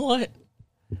same. You know what?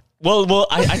 Well,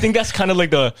 I think that's kind of like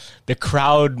the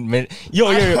crowd.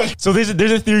 Yo. So there's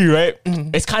a theory, right?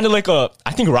 It's kind of like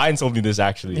I think Ryan told me this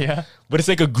actually. Yeah. But it's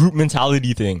like a group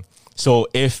mentality thing. So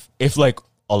if like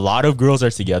a lot of girls are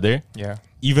together, Yeah.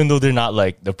 even though they're not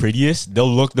like the prettiest, they'll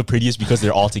look the prettiest because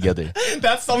they're all together.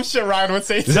 That's some shit Ryan would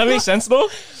say. Does that make sense though?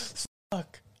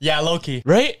 Yeah, low key.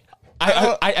 Right?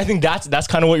 I think that's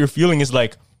kind of what you're feeling is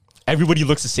like everybody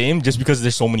looks the same just because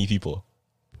there's so many people.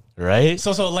 Right?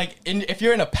 So like if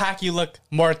you're in a pack, you look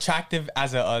more attractive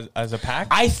as a pack.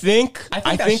 I think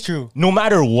that's true. No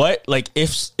matter what, like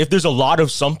if there's a lot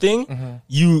of something,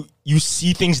 Mm-hmm. you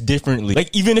see things differently.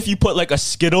 Like even if you put like a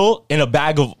Skittle in a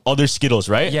bag of other Skittles,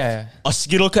 right? Yeah. A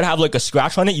Skittle could have like a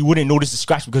scratch on it. You wouldn't notice the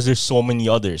scratch because there's so many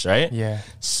others, right? Yeah.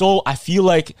 So I feel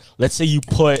like let's say you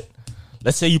put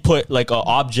like an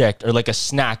object or like a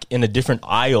snack in a different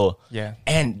aisle. Yeah.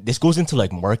 And this goes into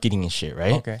like marketing and shit,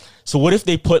 right? Okay. So what if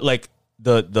they put like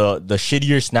the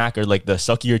shittier snack or like the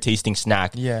suckier tasting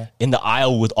snack Yeah. in the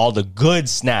aisle with all the good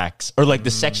snacks or like the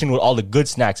section with all the good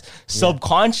snacks?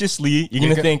 Subconsciously, you're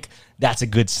gonna go- think that's a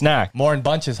good snack. More in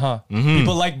bunches, huh? Mm-hmm.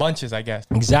 People like bunches, I guess.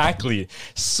 Exactly.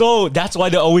 So that's why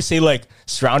they always say like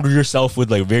surround yourself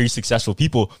with like very successful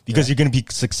people because you're gonna be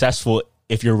successful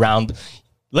if you're around.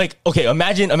 Like, okay,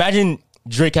 imagine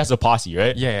Drake has a posse,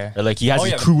 right? Yeah. Or like he has Oh,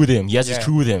 his yeah. crew with him. He has his Yeah.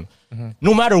 crew with him.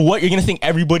 No matter what, you're gonna think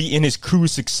everybody in his crew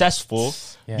is successful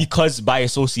Yeah. because by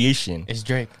association, It's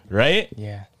Drake. right?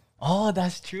 Yeah. Oh,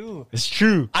 that's true. It's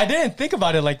true. I didn't think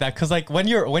about it like that because like when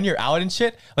you're out and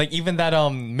shit, like even that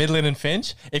Midland and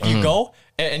Finch, if you go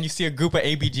and you see a group of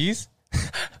ABGs,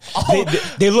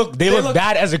 They look look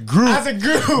bad as a group. as a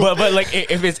group. But like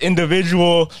if it's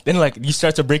individual, then like you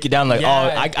start to break it down. Like,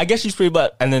 Yeah. oh, I guess she's pretty,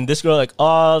 but and then this girl like,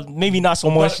 maybe not so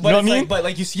much. but you know it's what I mean? like, but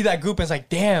like you see that group and it's like,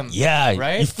 damn. Yeah,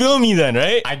 Right? You feel me then,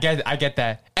 right? I get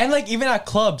that. And like even at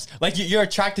clubs, like you're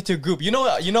attracted to a group. You know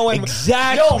when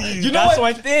Exactly. you know That's what,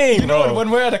 my thing, You know bro. when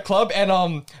we're at a club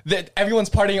and everyone's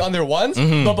partying on their ones,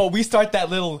 but we start that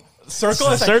little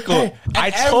circle. It's Circle. Like, hey, and I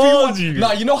everyone- told you.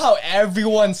 No, you know how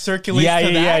everyone circulates Yeah,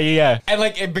 to yeah, that? yeah. And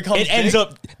like it becomes It ends big.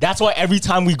 up. That's why every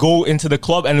time we go into the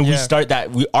club and we Yeah. start that,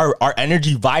 our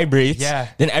energy vibrates. Yeah.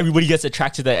 Then everybody gets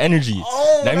attracted to that energy.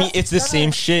 Oh, I mean, that's it's the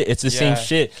same shit. It's the same Yeah.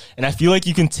 shit. And I feel like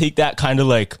you can take that kind of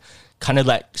like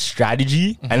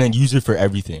strategy and then use it for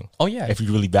everything. Oh, yeah. If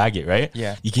you really bag it, right?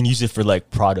 Yeah. You can use it for like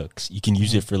products. You can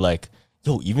use it for like,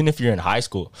 even if you're in high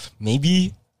school,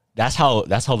 maybe that's how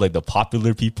like the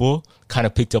popular people kind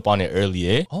of picked up on it early,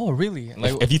 eh? Oh, really?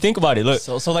 Like, If you think about it, look.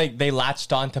 so like they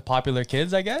latched on to popular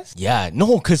kids, I guess. Yeah,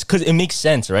 no, because it makes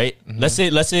sense, right? Let's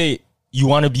say you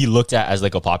want to be looked at as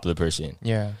like a popular person.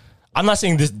 Yeah. I'm not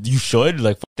saying this you should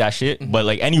like fuck that shit, but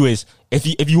like anyways,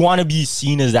 if you want to be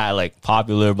seen as that like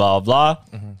popular blah blah,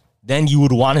 then you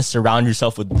would want to surround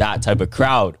yourself with that type of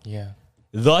crowd. Yeah.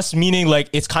 Thus meaning like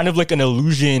it's kind of like an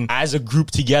illusion as a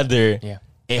group together. Yeah.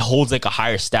 It holds like a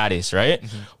higher status, right?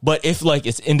 But if like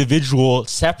it's individual,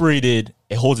 separated,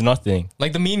 it holds nothing.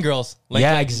 Like the Mean Girls. Like,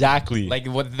 yeah, exactly. Like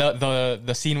what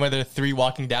the scene where they're 3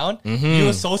 walking down, you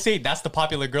associate that's the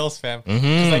popular girls, fam.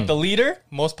 'Cause, like the leader,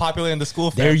 most popular in the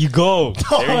school, fam. There you go.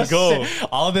 There you go. Shit.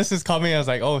 All of this is coming. I was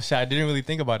like, oh shit, I didn't really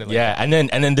think about it. Like Yeah, and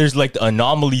then there's like the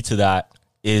anomaly to that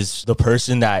is the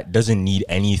person that doesn't need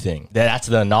anything. That's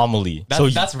the anomaly.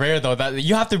 That's rare though. That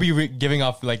you have to be giving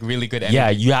off like really good energy. Yeah,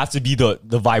 you have to be the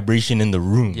vibration in the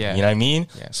room. Yeah. You know what I mean?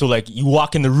 Yeah. So like you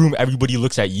walk in the room, everybody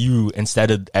looks at you instead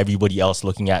of everybody else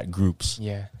looking at groups.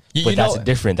 Yeah. But that's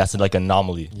different. That's like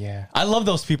anomaly. Yeah. I love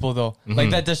those people though. Like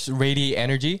that just radiate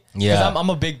energy. Yeah. Because I'm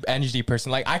a big energy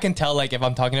person. Like I can tell like if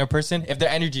I'm talking to a person, if their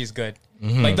energy is good.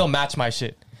 Like they'll match my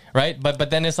shit. Right? But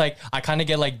then it's like I kind of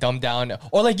get like dumbed down.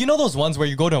 Or like you know those ones where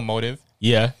you go to a motive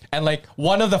Yeah. and like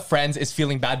one of the friends is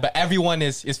feeling bad, but everyone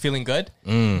is feeling good.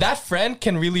 That friend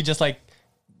can really just like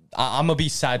I'm gonna be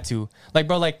sad too. Like,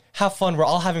 bro, like have fun. We're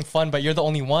all having fun, but you're the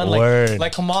only one. Word.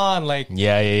 Like come on, like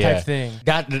Yeah. type thing.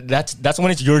 That's when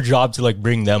it's your job to like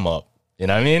bring them up. You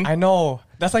know what I mean? I know.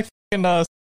 That's like in the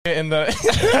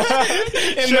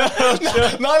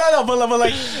no, but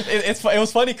like it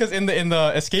was funny because in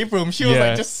the escape room she was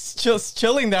like just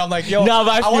chilling there. I'm like, yo, No,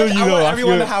 but I want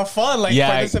everyone to have fun, like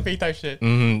participate type shit.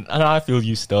 I feel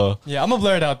you still. Yeah, I'm gonna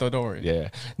blur it out though. Don't worry. Yeah.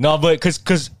 No, but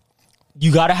because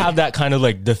you gotta have that kind of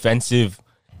like defensive.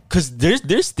 Because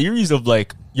there's theories of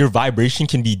like your vibration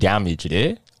can be damaged.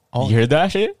 Oh. You heard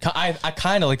that shit? I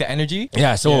kind of like the energy.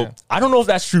 Yeah, so I don't know if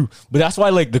that's true, but that's why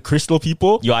like the crystal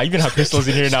people. Yo, I even have crystals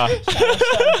in here now.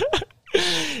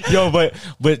 Yo,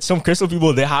 but some crystal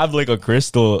people, they have like a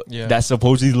crystal that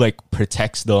supposedly like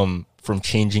protects them from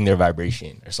changing their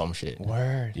vibration or some shit.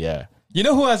 Word. Yeah. You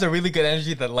know who has a really good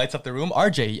energy that lights up the room?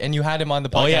 RJ, and you had him on the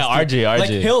podcast. Oh yeah, too. RJ.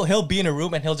 Like he'll be in a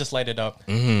room and he'll just light it up.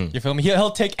 You feel me?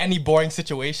 He'll take any boring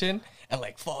situation and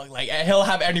like fuck, like he'll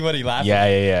have anybody laughing.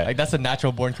 Yeah. Like that's a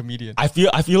natural born comedian. I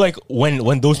feel like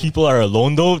when those people are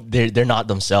alone though, they're not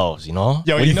themselves, you know?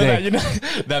 Yo, What do you know think?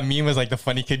 that that meme was like the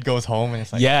funny kid goes home and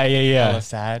it's like Yeah. hella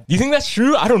sad. Do you think that's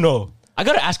true? I don't know. I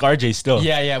gotta ask RJ still.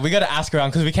 Yeah, we gotta ask around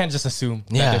because we can't just assume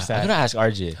that Yeah, they're I sad. gotta ask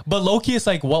RJ. But low-key, it's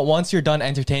like once you're done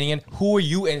entertaining it, who are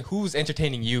you and who's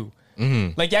entertaining you?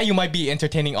 Like, yeah, you might be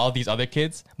entertaining all these other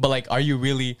kids, but like, are you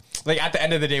really like at the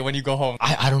end of the day when you go home?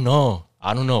 I don't know.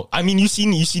 I mean, you've seen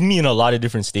me in a lot of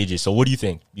different stages. So what do you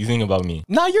think? You think about me?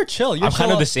 No, you're chill. I'm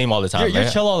kind of the same all the time. You're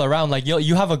right? chill all around. Like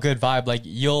you have a good vibe. Like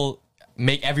you'll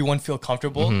make everyone feel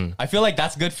comfortable. I feel like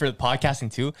that's good for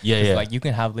podcasting too. Yeah. Like you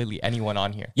can have literally anyone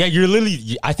on here. Yeah, you're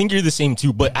literally. I think you're the same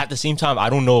too. But at the same time, I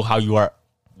don't know how you are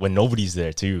when nobody's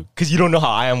there too. Because you don't know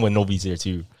how I am when nobody's there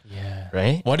too. Yeah.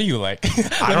 Right? What are you like?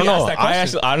 I don't know. I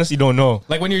actually honestly don't know.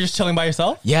 Like when you're just chilling by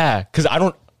yourself. Yeah, because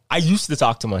I used to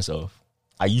talk to myself.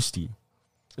 I used to.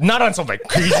 Not on some like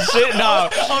crazy shit. No,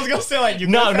 I was gonna say like you.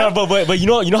 no. But you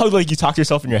know how like you talk to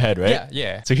yourself in your head, right?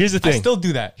 Yeah. So here's the thing. I still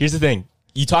do that. Here's the thing.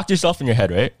 You talk to yourself in your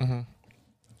head, right?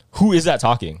 Who is that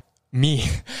talking? Me.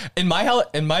 In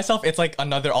myself, it's like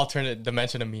another alternate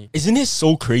dimension of me. Isn't it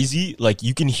so crazy? Like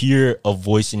you can hear a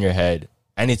voice in your head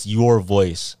and it's your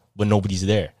voice, but nobody's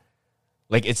there.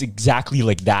 Like it's exactly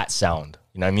like that sound.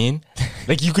 You know what I mean?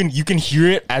 Like you can hear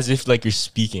it as if like you're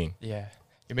speaking. Yeah.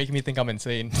 You're making me think I'm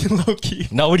insane, low key.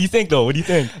 No, what do you think though? What do you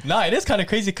think? Nah, it is kind of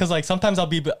crazy because like sometimes I'll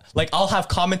be like I'll have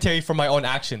commentary for my own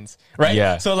actions, right?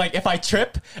 Yeah. So like if I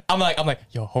trip, I'm like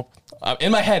yo, hope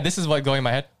in my head. This is what going in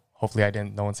my head. Hopefully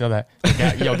no one saw that.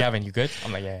 Yo, Gavin, you good?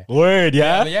 I'm like yeah. Word,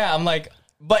 yeah. Yeah, I'm like,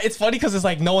 but it's funny because it's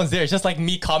like no one's there. It's just like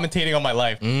me commentating on my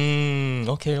life.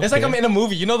 Okay. It's like I'm in a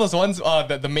movie. You know those ones,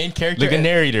 the main character, like a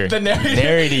narrator. The narrator.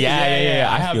 Narrator. Yeah.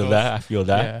 I feel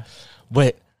that. Yeah.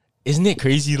 But isn't it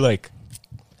crazy? Like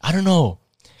I don't know,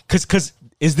 cause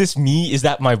is this me? Is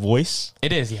that my voice?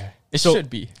 It is. Yeah. It So- should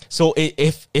be. So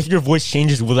if your voice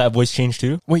changes, will that voice change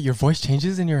too? Wait, your voice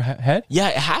changes in your head? Yeah,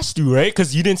 it has to, right?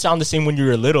 Because you didn't sound the same when you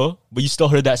were little, but you still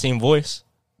heard that same voice.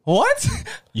 What?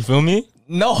 You feel me?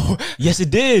 No. Yes,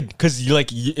 it did. Because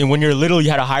and when you're little,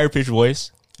 you had a higher pitched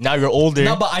voice. Now you're older.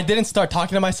 No, but I didn't start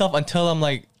talking to myself until I'm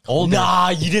like older. Nah,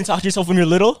 you didn't talk to yourself when you're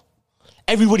little.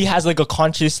 Everybody has like a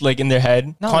conscious, like in their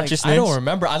head, No, consciousness. Like, I don't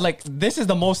remember. This is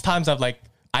the most times I've like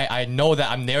I know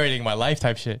that I'm narrating my life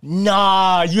type shit.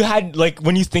 Nah, you had like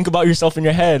when you think about yourself in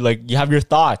your head, like you have your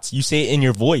thoughts, you say it in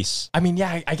your voice. I mean,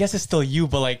 yeah, I guess it's still you,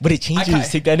 but like, But it changes.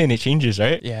 Take that in. It changes,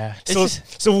 right? Yeah.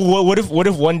 So what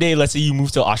if one day, let's say you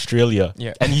move to Australia,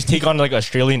 Yeah. and you take on like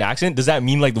Australian accent? Does that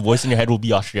mean like the voice in your head will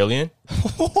be Australian?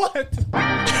 What?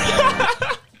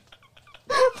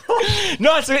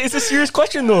 No, it's a serious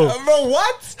question though. Bro,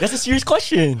 what? That's a serious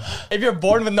question. If you're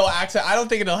born with no accent, I don't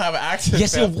think it'll have an accent.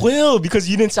 Yes, fam. it will, because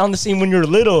you didn't sound the same when you were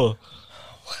little.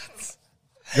 What?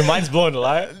 Your mind's blown,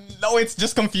 right? No, it's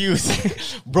just confused.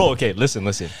 Bro, okay, listen.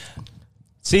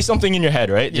 Say something in your head,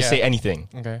 right? Just Yeah. say anything.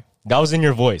 Okay. That was in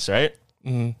your voice, right?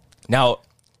 Mm-hmm. Now,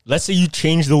 let's say you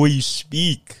change the way you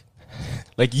speak.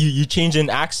 Like you change an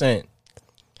accent.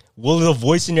 Will the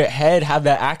voice in your head have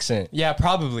that accent? Yeah,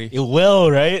 probably. It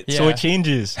will, right? So Yeah. it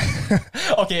changes.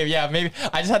 Okay, yeah, maybe.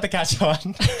 I just had to catch on.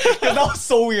 'Cause that was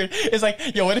so weird. It's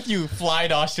like, yo, what if you fly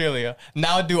to Australia?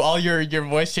 Now do all your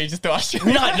voice changes to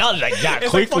Australia? not like that It's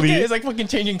quickly. it's like fucking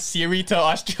changing Siri to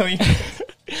Australian.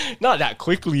 Not that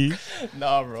quickly.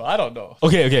 Nah, bro, I don't know.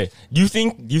 Okay. Do you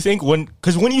think when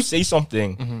you say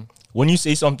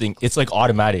something, it's like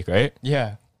automatic, right?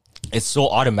 Yeah. It's so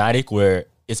automatic where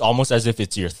it's almost as if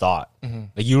it's your thought.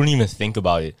 Like you don't even think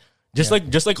about it. Just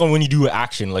like when you do an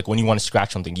action, like when you want to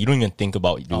scratch something, you don't even think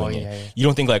about doing it. yeah. You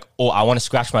don't think like, oh, I want to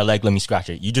scratch my leg, let me scratch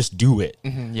it. You just do it.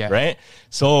 yeah. Right?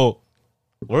 So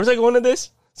where was I going with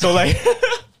this? So like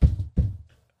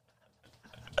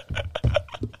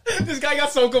This guy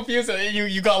got so confused that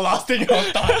you got lost in your own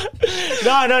thought.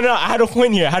 No. I had a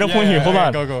point here. Hold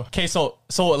on. Go. Okay, so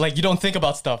like you don't think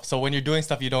about stuff. So when you're doing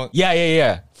stuff, you don't.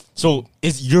 Yeah. So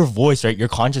is your voice, right? Your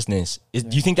consciousness. Do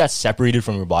you think that's separated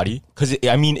from your body? Because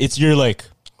it's your like,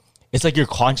 it's like your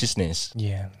consciousness.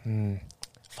 Yeah.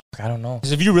 Fuck, I don't know.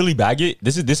 Because if you really bag it,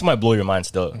 this might blow your mind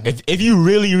still. If you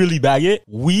really bag it,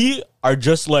 we are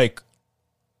just like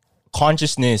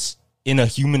consciousness in a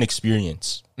human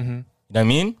experience. You know what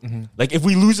I mean? Like if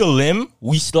we lose a limb,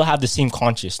 we still have the same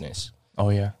consciousness. Oh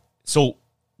yeah. So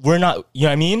we're not, you know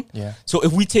what I mean? Yeah. So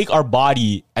if we take our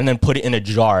body and then put it in a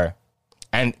jar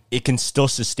and it can still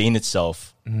sustain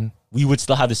itself, we would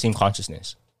still have the same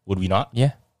consciousness. Would we not?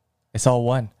 Yeah. It's all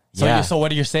one. So Yeah. so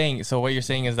what you're saying? So what you're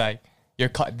saying is that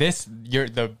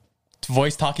the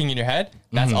voice talking in your head.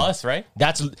 That's us, right?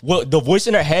 That's well, the voice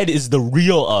in our head is the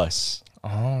real us.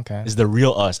 Oh, okay. Is the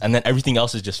real us, and then everything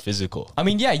else is just physical. I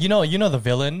mean, yeah, you know the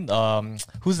villain.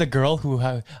 Who's the girl who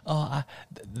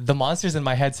the monsters in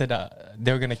my head said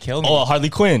they were gonna kill me. Oh, Harley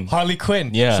Quinn. Harley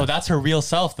Quinn. Yeah. So that's her real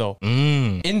self, though.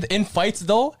 In fights,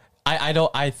 though,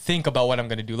 I think about what I'm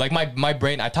gonna do. Like my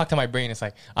brain, I talk to my brain. It's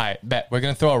like, all right, bet we're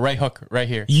gonna throw a right hook right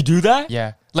here. You do that?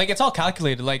 Yeah. Like it's all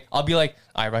calculated. Like I'll be like,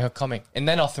 all right, right hook coming, and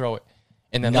then I'll throw it.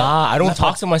 And then Nah, I don't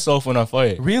talk to myself when I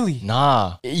fight. Really?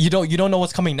 Nah. You don't know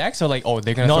what's coming next, or like, oh,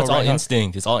 they're gonna. No, throw it's a all right hook.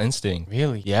 instinct. It's all instinct.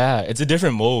 Really? Yeah, it's a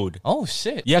different mode. Oh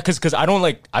shit. Yeah, because I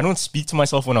don't speak to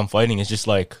myself when I'm fighting. It's just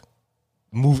like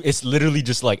move. It's literally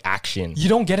just like action. You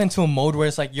don't get into a mode where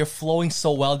it's like you're flowing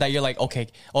so well that you're like, okay,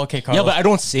 Carlos. Yeah, but I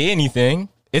don't say anything.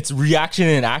 It's reaction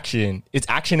and action. It's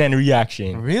action and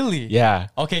reaction. Really? Yeah.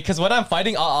 Okay, because when I'm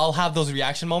fighting, I'll have those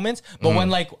reaction moments. But when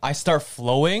like I start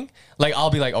flowing, like I'll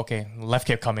be like, okay, left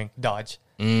kick coming, dodge.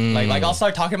 Like I'll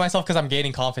start talking to myself because I'm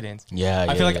gaining confidence. Yeah, I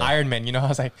yeah, feel like yeah. Iron Man. You know, I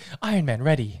was like, Iron Man,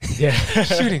 ready, Yeah.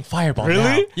 shooting fireball.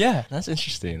 Really? now. Yeah. That's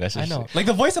interesting. That's I interesting. know. Like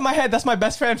the voice in my head, that's my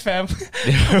best friend, fam.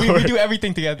 we do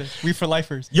everything together. We for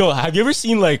lifers. Yo, have you ever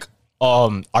seen like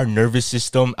our nervous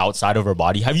system outside of our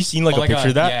body? Have you seen like a picture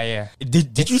of that? Yeah.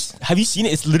 Did you have you seen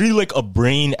it? It's literally like a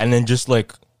brain and then just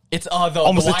like It's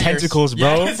Almost the wires. tentacles,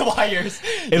 bro. Yeah, it's wires.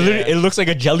 it looks like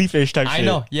a jellyfish type I shit.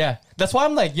 know, yeah. That's why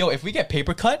I'm like, yo, if we get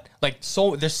paper cut, like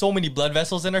there's so many blood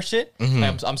vessels in our shit.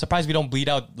 Like, I'm surprised we don't bleed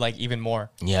out like even more.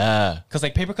 Yeah. Because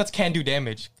like paper cuts can do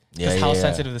damage. Because Yeah, how yeah.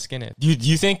 sensitive the skin is. Do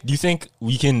you think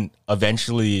we can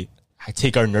eventually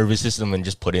take our nervous system and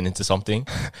just put it into something?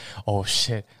 Oh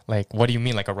shit. Like what do you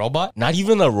mean? Like a robot? Not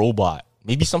even a robot.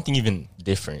 Maybe something even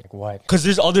different. Like what? Because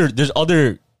there's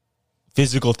other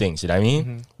physical things, you know what I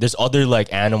mean? There's other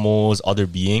like animals, other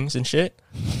beings and shit.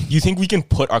 Do you think we can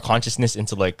put our consciousness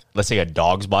into like, let's say a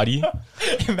dog's body?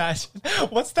 Imagine.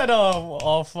 What's that?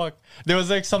 Oh fuck. There was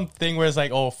like some thing where it's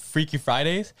like, oh, Freaky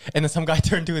Fridays, and then some guy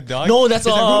turned to a dog. No, that's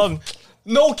It's like, Roof.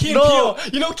 No, Key and No.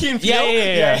 Peele. You know Key and Peele?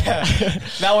 Yeah.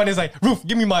 That one is like, Roof,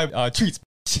 give me my treats.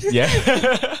 Yeah.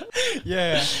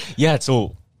 Yeah. Yeah,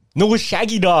 so no, it's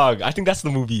Shaggy Dog. I think that's the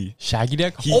movie. Shaggy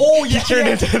Dick? He turned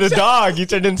into the dog. He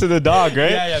turned into the dog,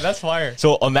 right? Yeah, that's fire.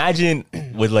 So imagine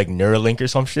with like Neuralink or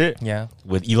some shit. Yeah.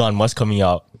 With Elon Musk coming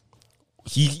out,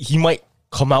 he might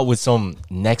come out with some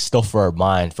next stuff for our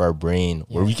mind, for our brain,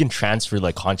 where we can transfer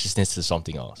like consciousness to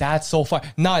something else. That's so far.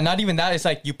 No, not even that. It's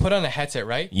like you put on a headset,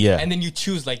 right? Yeah. And then you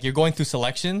choose, like, you're going through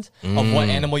selections of what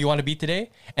animal you want to be today.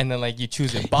 And then, like, you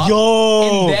choose it. Bob.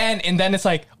 Yo! And then it's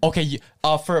like, okay,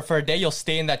 for a day, you'll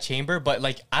stay in that chamber. But,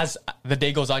 like, as the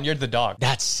day goes on, you're the dog.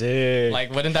 That's sick.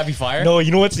 Like, wouldn't that be fire? No,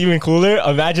 you know what's even cooler?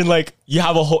 Imagine like you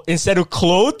have a whole, instead of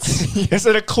clothes,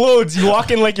 you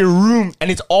walk in like your room and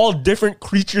it's all different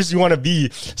creatures you want to be.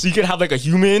 So you can have like a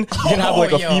human, you can have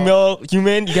like a female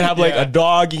human, you can have like a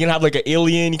dog, you can have like an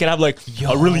alien, you can have like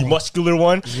a really muscular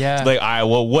one. Yeah. It's like, all right,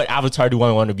 well, what avatar do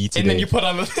I want to be today? And then you put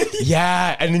on the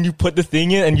yeah, and then you put the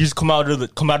thing in and you just come out of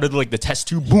the like the test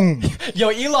tube, boom. Yo,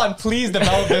 Elon, please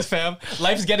develop this, fam.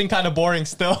 Life's getting kind of boring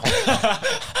still.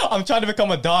 I'm trying to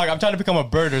become a dog. I'm trying to become a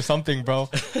bird or something, bro.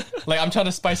 Like, I'm trying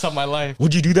to spice up my life.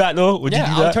 Would you do that though? Would you do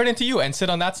that? I'll turn into you and sit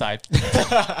on that side.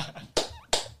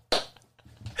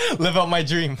 Live out my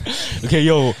dream. Okay,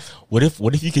 yo, what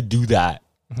if you could do that?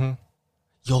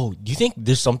 Yo, do you think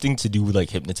there's something to do with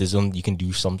like hypnotism? You can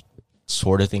do some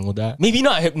sort of thing with that? Maybe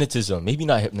not hypnotism.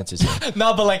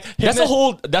 No, but like that's a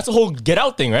whole get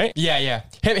out thing, right? Yeah.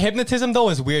 Hypnotism though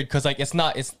is weird because like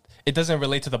it doesn't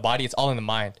relate to the body. It's all in the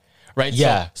mind, right?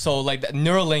 Yeah. So like the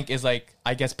Neuralink is like,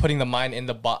 I guess, putting the mind in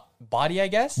the body, I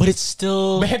guess. But it's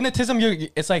still. But hypnotism,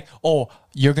 it's like, oh,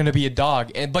 you're gonna be a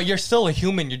dog, but you're still a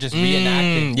human. You're just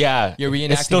reenacting. Yeah, you're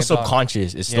reenacting. It's still a dog.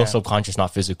 subconscious. It's still subconscious,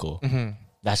 not physical.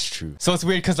 That's true. So it's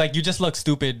weird because like you just look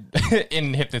stupid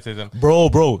in hypnotism,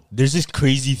 bro. There's this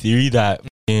crazy theory that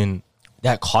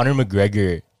Conor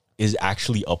McGregor is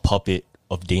actually a puppet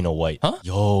of Dana White. Huh?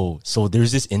 Yo, so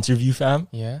there's this interview, fam.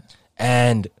 Yeah.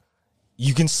 And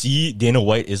you can see Dana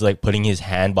White is like putting his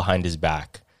hand behind his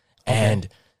back. Okay. And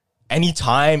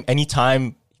anytime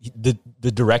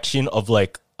the direction of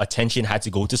like attention had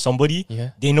to go to somebody,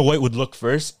 Dana White would look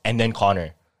first and then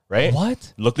Conor, right?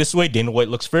 What? Look this way, Dana White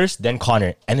looks first, then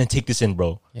Conor. And then take this in,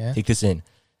 bro. Yeah. Take this in.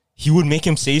 He would make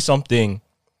him say something,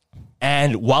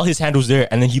 and while his hand was there,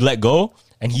 and then he let go,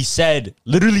 and he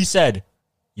literally said,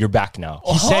 "You're back now."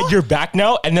 He said, "You're back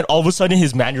now," and then all of a sudden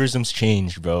his mannerisms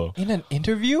changed, bro. In an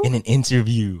interview?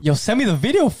 Yo, send me the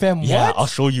video, fam. Yeah, what? I'll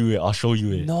show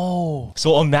you it. No.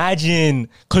 So imagine,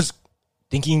 because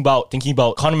thinking about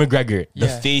Conor McGregor, the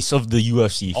face of the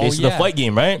UFC, face of the fight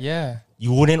game, right? Yeah.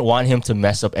 You wouldn't want him to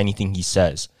mess up anything he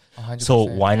says. 100%. So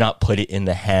why not put it in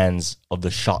the hands of the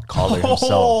shot caller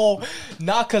himself?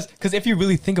 Not because if you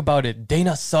really think about it,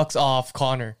 Dana sucks off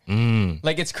Conor.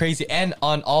 Like, it's crazy. And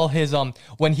on all his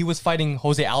when he was fighting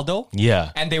Jose Aldo,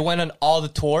 and they went on all the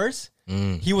tours,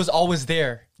 he was always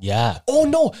there. Yeah. Oh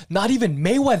no, not even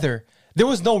Mayweather. There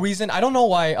was no reason. I don't know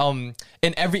why.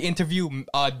 In every interview,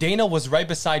 Dana was right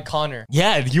beside Conor.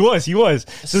 Yeah, he was.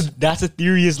 So that's the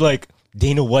theory, is like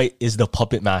Dana White is the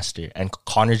puppet master and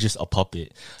Conor's just a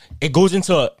puppet. It goes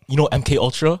into, MK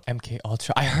Ultra. MK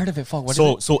Ultra. I heard of it. Fuck. What is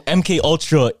it? So MK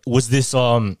Ultra was this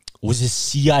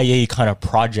CIA kind of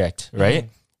project, right?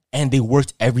 And they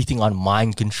worked everything on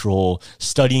mind control,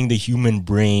 studying the human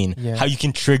brain, how you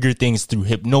can trigger things through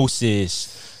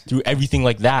hypnosis, through everything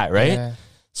like that, right? Yeah.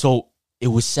 So it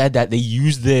was said that they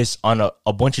used this on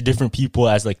a bunch of different people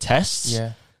as like tests.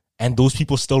 Yeah. And those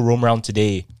people still roam around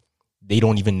today. They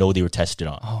don't even know they were tested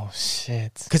on. Oh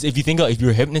shit! Because if you think if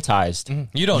you're hypnoptized,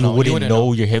 you wouldn't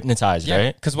know you're hypnotized,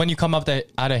 right? Because when you come out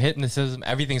of hypnotism,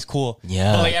 everything's cool.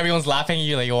 Yeah. But like everyone's laughing at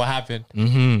you, like, what happened?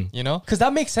 You know? Because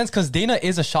that makes sense. Because Dana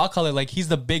is a shot caller. Like, he's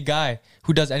the big guy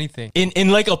who does anything. In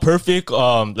like a perfect,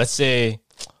 let's say,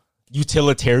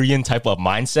 utilitarian type of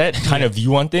mindset, kind of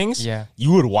view on things. Yeah.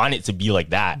 You would want it to be like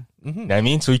that. You know what I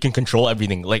mean? So you can control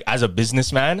everything. Like, as a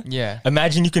businessman,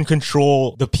 imagine you can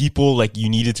control the people like you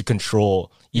needed to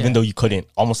control, even though you couldn't.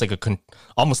 Almost like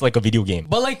a video game.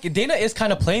 But like, Dana is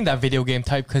kind of playing that video game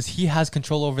type because he has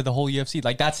control over the whole UFC.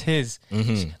 Like, that's his.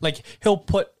 Like,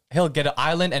 he'll get an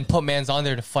island and put mans on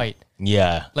there to fight.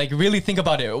 Yeah. Like, really think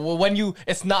about it.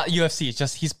 It's not UFC. It's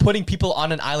just he's putting people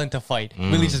on an island to fight.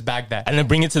 Really just back that. And then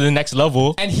bring it to the next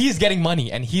level. And he's getting money.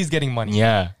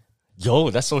 Yeah.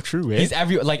 Yo, that's so true, eh? He's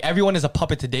everyone is a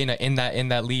puppet to Dana in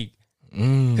that league.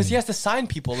 Because he has to sign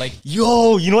people. Like,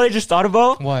 yo, you know what I just thought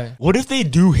about? What? What if they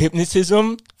do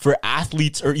hypnotism for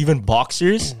athletes or even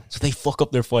boxers so they fuck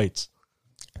up their fights?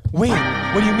 Wait,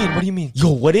 what do you mean? Yo,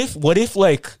 what if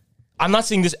like, I'm not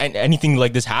saying this anything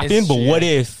like this happened, but what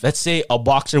if, let's say, a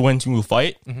boxer went to a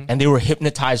fight and they were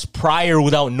hypnotized prior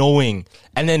without knowing,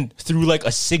 and then through like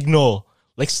a signal,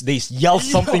 like they yell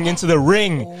something into the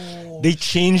ring, they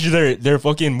change their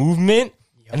fucking movement,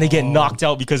 and they get knocked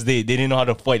out because they didn't know how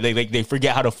to fight. Like they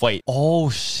forget how to fight.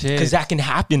 Oh shit! Because that can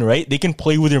happen, right? They can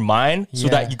play with your mind so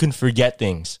that you can forget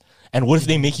things. And what if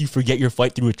they make you forget your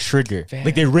fight through a trigger?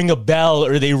 Like they ring a bell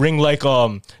or they ring like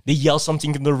they yell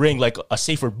something in the ring like a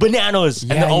safe word, bananas,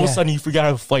 and then all of a sudden you forget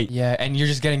how to fight. Yeah, and you're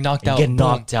just getting knocked out. Get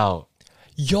knocked out.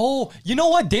 Yo, you know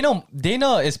what?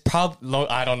 Dana is probably,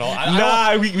 I don't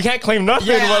know. We can't claim nothing.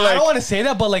 Yeah, but like, I don't want to say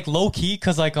that, but like low key,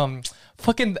 because like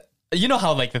fucking, you know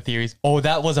how like the theories,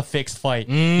 that was a fixed fight,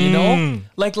 you know?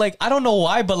 Like I don't know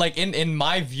why, but like in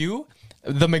my view,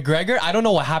 the McGregor, I don't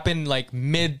know what happened like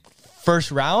mid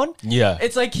first round. Yeah.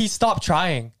 It's like he stopped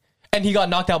trying and he got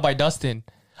knocked out by Dustin.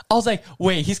 I was like,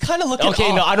 wait, he's kind of looking okay,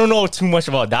 off. no, I don't know too much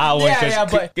about that one. Yeah,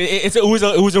 but it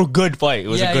was a good fight. It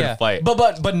was a good fight.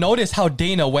 But notice how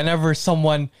Dana, whenever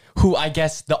someone who I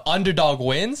guess the underdog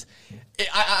wins,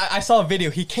 I saw a video.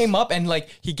 He came up and like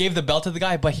he gave the belt to the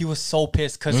guy, but he was so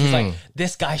pissed because he's like,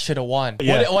 this guy should have won.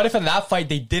 Yeah. What if in that fight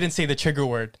they didn't say the trigger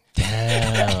word?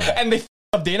 Damn. And they f***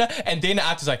 up Dana, and Dana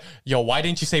after's like, yo, why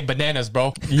didn't you say bananas,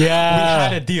 bro? Yeah,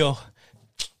 we had a deal.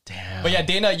 Damn. But yeah,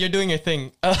 Dana, you're doing your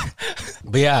thing.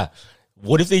 But yeah,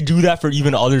 what if they do that for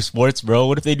even other sports, bro?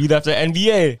 What if they do that for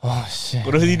NBA? Oh shit.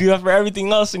 What if they do that for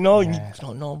everything else? You know, you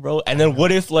don't know, bro. And then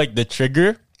what if like the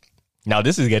trigger? Now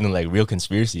this is getting like real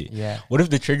conspiracy. Yeah. What if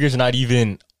the trigger's not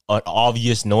even an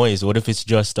obvious noise? What if it's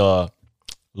just a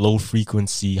low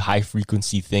frequency, high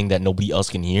frequency thing that nobody else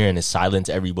can hear and it silence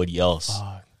everybody else?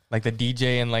 Like the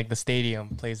DJ in like the stadium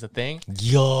plays the thing.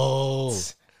 Yo.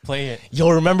 Play it. Yo,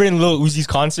 remember in Lil Uzi's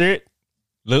concert?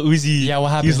 Lil Uzi. Yeah, what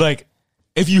happened? He's like,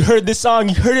 if you heard this song,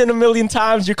 you heard it a million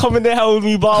times, you're coming to hell with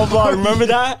me, blah, blah, blah. Remember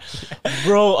that?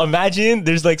 Bro, imagine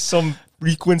there's like some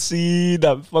frequency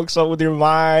that fucks up with your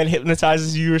mind,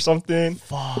 hypnotizes you or something.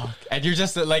 Fuck. And you're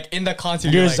just like in the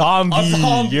concert. You're a like,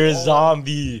 zombie. You're a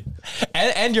zombie.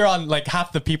 And you're on like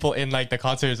half the people in like the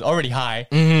concert is already high.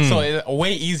 So it's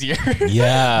way easier.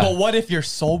 Yeah. But what if you're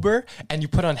sober and you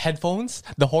put on headphones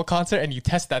the whole concert and you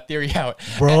test that theory out?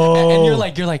 Bro. And you're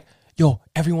like, yo,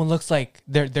 everyone looks like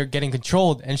they're getting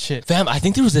controlled and shit. Fam, I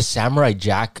think there was a Samurai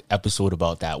Jack episode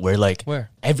about that where like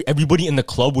everybody in the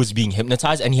club was being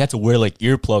hypnotized and he had to wear like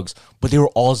earplugs, but they were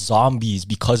all zombies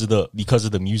because of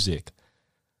the music.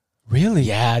 Really?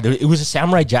 Yeah, it was a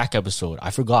Samurai Jack episode.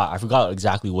 I forgot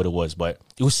exactly what it was, but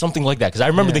it was something like that because I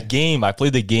remember the game. I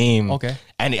played the game. Okay.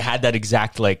 And it had that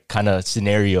exact like kind of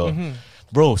scenario.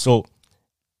 Bro, so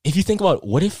if you think about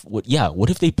what if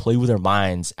they play with their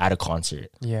minds at a concert?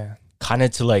 Yeah. Kind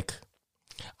of to like,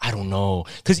 I don't know,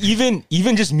 because even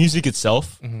just music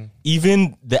itself,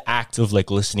 even the act of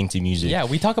like listening to music. Yeah,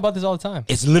 we talk about this all the time.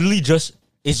 It's literally just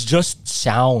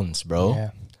sounds, bro.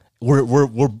 Yeah.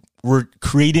 We're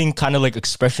creating kind of like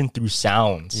expression through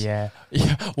sounds. Yeah.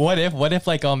 What if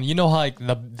like you know how like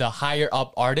the higher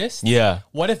up artists? Yeah.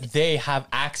 What if they have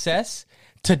access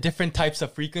to different types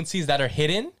of frequencies that are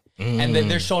hidden? And then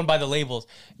they're shown by the labels.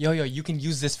 Yo, you can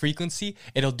use this frequency.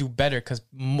 It'll do better because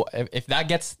if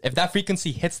that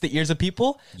frequency hits the ears of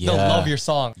people, they'll love your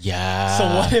song. Yeah.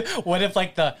 So what if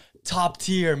like the top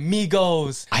tier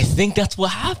Migos? I think that's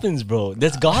what happens, bro.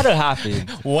 That's gotta happen.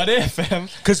 What if?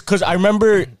 Because I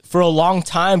remember for a long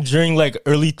time during like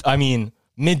mid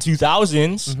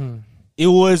 2000s, it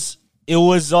was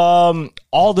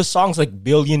all the songs like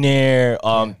Billionaire,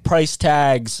 Price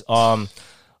Tags,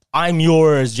 I'm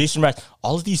Yours, Jason Mraz,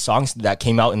 all of these songs that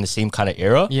came out in the same kind of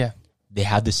era. Yeah. They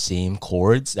had the same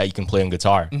chords that you can play on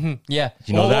guitar. Yeah.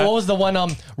 You know that? What was the one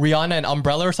Rihanna and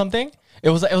Umbrella or something? It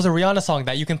was a Rihanna song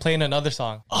that you can play in another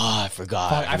song. Oh, I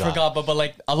forgot. I forgot, but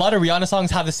like a lot of Rihanna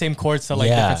songs have the same chords to like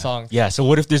different songs. Yeah. So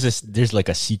what if there's like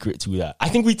a secret to that? I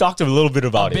think we talked a little bit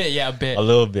about it. A bit. A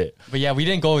little bit. But yeah, we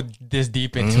didn't go this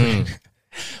deep into it.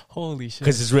 Holy shit.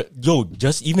 Because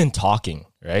just even talking,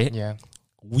 right? Yeah.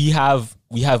 We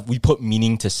put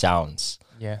meaning to sounds.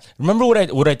 Yeah. Remember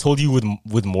what I told you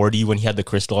with Morty when he had the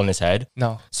crystal on his head?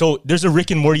 No. So there's a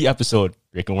Rick and Morty episode.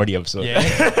 Yeah.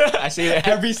 I say that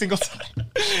every single time.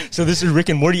 So this is Rick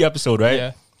and Morty episode, right?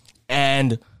 Yeah.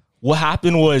 And what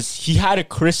happened was he had a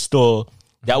crystal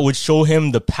that would show him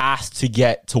the path to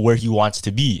get to where he wants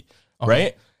to be,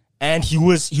 right? And he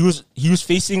was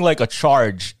facing like a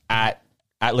charge at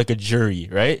like a jury,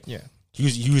 right? Yeah.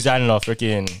 He was at a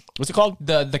freaking, what's it called?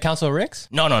 The Council of Ricks?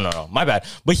 No, my bad.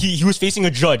 But he was facing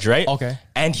a judge, right? Okay.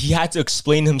 And he had to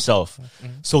explain himself.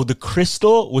 So the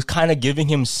crystal was kind of giving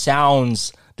him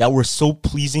sounds that were so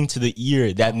pleasing to the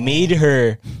ear that made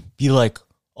her be like,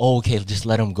 oh, okay, just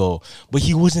let him go. But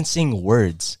he wasn't saying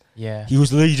words. Yeah. He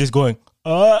was literally just going,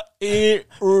 what? You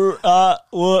know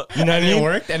what I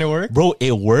mean? And it worked? Bro,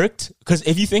 it worked. Because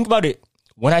if you think about it,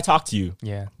 when I talk to you,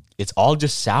 yeah, it's all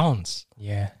just sounds.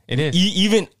 Yeah, it is.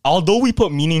 Even although we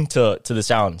put meaning to the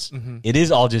sounds, it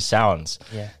is all just sounds.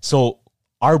 Yeah. So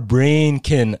our brain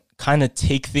can kind of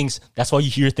take things. That's why you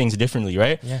hear things differently,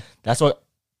 right? Yeah. That's why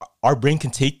our brain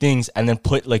can take things and then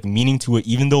put like meaning to it,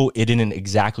 even though it didn't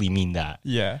exactly mean that.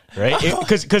 Yeah. Right?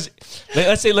 Because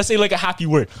let's say like a happy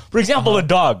word. For example, a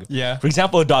dog. Yeah. For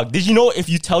example, a dog. Did you know if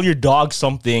you tell your dog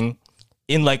something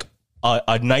in like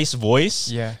a nice voice,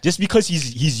 yeah, just because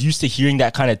he's used to hearing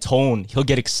that kind of tone, he'll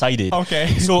get excited. Okay.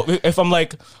 So if I'm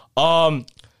like,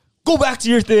 go back to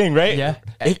your thing, right? Yeah.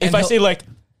 If I say like,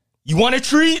 you want a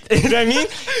treat? You know what I mean?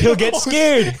 He'll get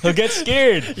scared. He'll get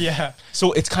scared. Yeah.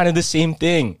 So it's kind of the same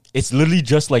thing. It's literally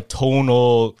just like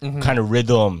tonal kind of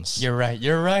rhythms. You're right.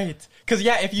 You're right. Because,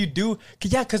 yeah, if you do...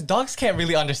 because dogs can't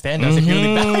really understand us if you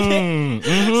really back it.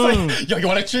 It's like, yo, you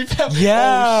want to treat them?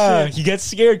 Yeah. He gets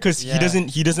scared because he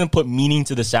doesn't put meaning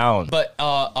to the sound. But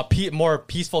more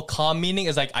peaceful, calm meaning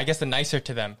is like, I guess, the nicer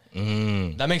to them.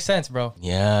 That makes sense, bro.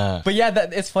 Yeah. But, yeah,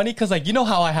 it's funny because, like, you know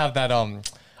how I have that...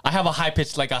 I have a high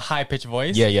pitched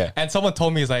voice. Yeah, yeah. And someone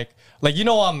told me, is like, you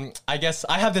know, I guess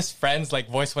I have this friend's like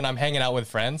voice when I'm hanging out with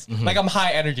friends. Like I'm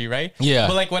high energy, right? Yeah.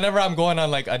 But like whenever I'm going on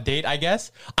like a date, I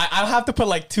guess I'll have to put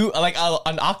like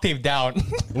an octave down.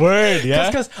 Word, yeah.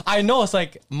 Because I know it's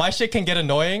like my shit can get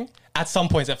annoying at some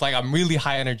points if like I'm really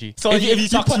high energy. So if you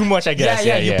talk too much, I guess.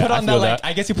 Yeah. You put on that like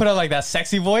I guess you put on like that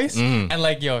sexy voice and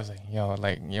like it's like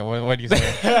what do you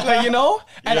say? Like, you know?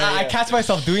 And I catch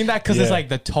myself doing that because it's like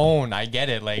the tone. I get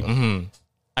it. Like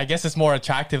I guess it's more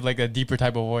attractive, like a deeper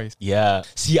type of voice. Yeah.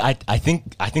 See, I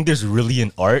think there's really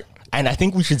an art, and I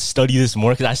think we should study this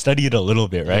more because I studied it a little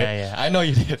bit, right? Yeah. I know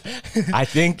you did. I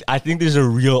think there's a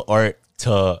real art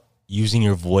to using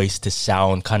your voice to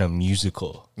sound kind of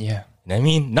musical. Yeah. You know what I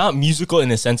mean? Not musical in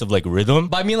the sense of like rhythm.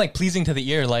 But I mean like pleasing to the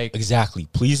ear, like exactly.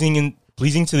 Pleasing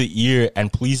to the ear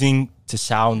and pleasing to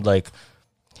sound like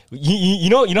you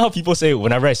know how people say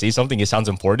whenever I say something it sounds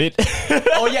important?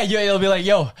 Oh yeah, it'll be like,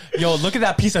 yo, look at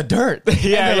that piece of dirt.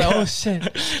 Yeah, like, oh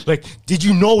shit. Like, did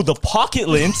you know the pocket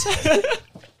lint?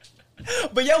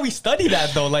 But yeah, we study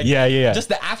that though. Like, yeah. Just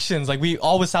the actions, like we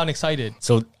always sound excited.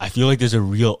 So I feel like there's a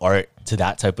real art to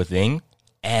that type of thing.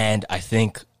 And I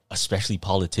think especially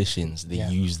politicians, they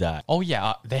use that. Oh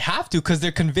yeah, they have to because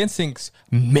they're convincing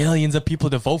millions of people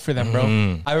to vote for them,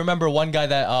 bro. I remember one guy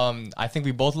that I think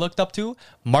we both looked up to,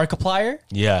 Markiplier.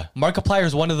 Yeah. Markiplier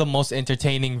is one of the most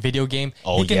entertaining video game.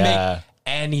 Oh, he can make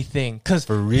anything because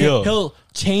for real, he'll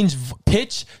change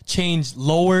pitch, change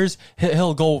lowers.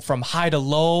 He'll go from high to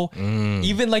low.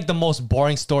 Even like the most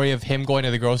boring story of him going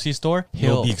to the grocery store,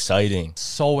 he'll be exciting.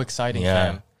 So exciting,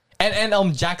 fam. And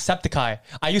Jacksepticeye.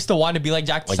 I used to want to be like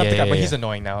Jacksepticeye, but he's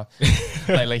annoying now.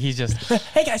 like he's just,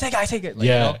 hey guys. Like,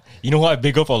 yeah. You know who I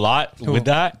big up a lot with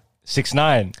that?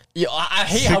 6ix9ine. Yeah, I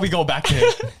hate how we go back to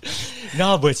him.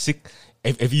 No, but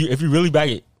if you really back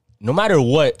it, no matter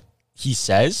what he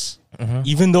says,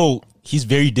 even though he's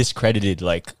very discredited,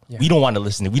 like we don't want to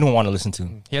listen to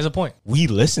him. He has a point. We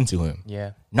listen to him.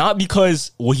 Yeah. Not because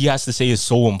what he has to say is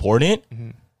so important,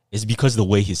 it's because the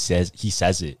way he says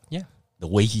it. Yeah. The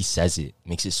way he says it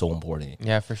makes it so important.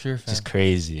 Yeah, for sure, fam. It's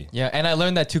crazy. Yeah, and I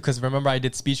learned that too because remember I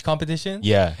did speech competition?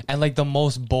 Yeah. And like the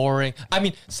most boring... I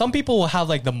mean, some people will have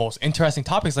like the most interesting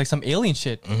topics, like some alien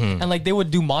shit. And like they would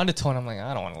do monotone. I'm like,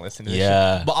 I don't want to listen to this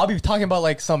shit. But I'll be talking about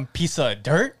like some piece of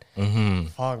dirt.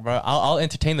 Fuck, bro. I'll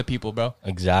entertain the people, bro.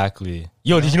 Exactly.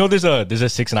 Yo, did you know there's a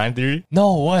 6ix9ine theory?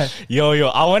 No, what? Yo,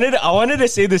 I wanted to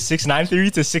say the 6ix9ine theory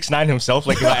to 6ix9ine himself.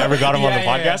 Like if I ever got him on the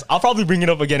podcast, yeah. I'll probably bring it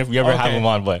up again if we ever have him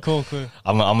on. But cool.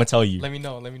 I'm gonna tell you. Let me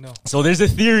know. So there's a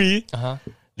theory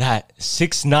that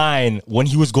 6ix9ine, when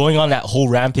he was going on that whole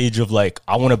rampage of like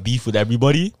I want to beef with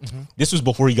everybody. This was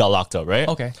before he got locked up, right?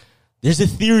 Okay. There's a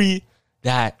theory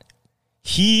that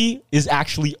he is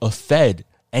actually a Fed.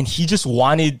 And he just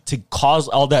wanted to cause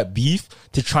all that beef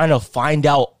to try to find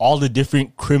out all the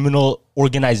different criminal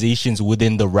organizations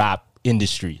within the rap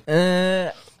industry.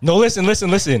 No, listen.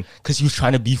 Because he was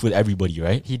trying to beef with everybody,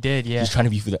 right? He did, yeah. He's trying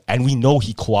to beef with and we know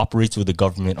he cooperates with the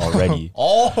government already.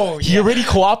 He yeah. already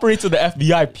cooperates with the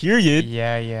FBI, period.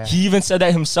 Yeah. He even said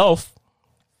that himself.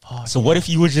 So what if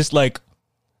he was just like,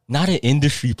 not an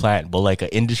industry plant, but like an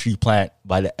industry plant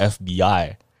by the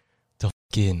FBI to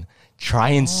fucking try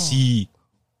and see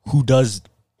who does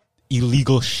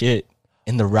illegal shit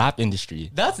in the rap industry.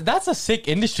 That's a sick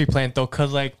industry plant though,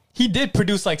 cause like he did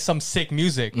produce like some sick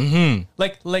music.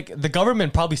 Like the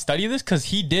government probably studied this because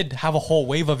he did have a whole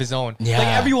wave of his own. Yeah. Like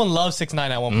everyone loves 6ix9ine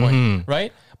at one point,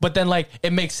 right? But then like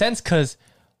it makes sense because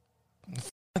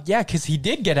because he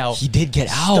did get out.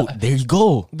 There you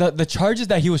go. The charges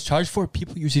that he was charged for,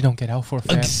 people usually don't get out for.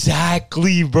 Fam.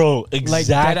 Exactly, bro.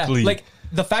 Exactly. Like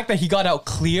the fact that he got out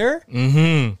clear.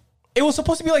 it was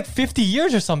supposed to be like 50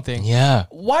 years or something. Yeah.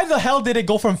 Why the hell did it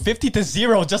go from 50 to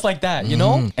 0 just like that, you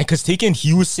know? And because Taken,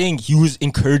 he was saying he was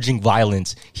encouraging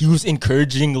violence. He was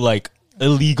encouraging like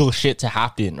illegal shit to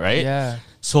happen, right? Yeah.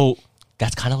 So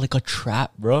that's kind of like a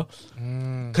trap, bro.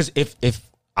 Because if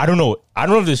I don't know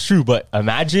if it's true, but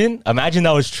imagine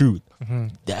that was true.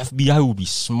 The FBI would be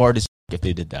smart as if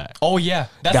they did that. Oh yeah,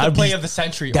 that's the play of the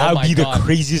century. That would be the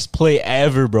craziest play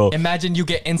ever, bro. Imagine you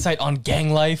get insight on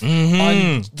gang life,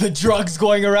 on the drugs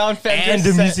going around, and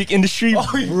the music industry,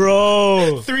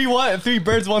 bro. Three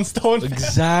birds, one stone.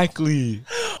 Exactly.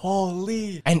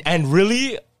 Holy. And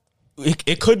really,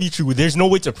 it could be true. There's no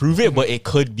way to prove it, but it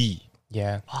could be.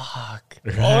 Yeah. Fuck.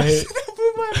 Right.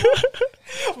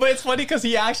 But it's funny because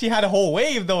he actually had a whole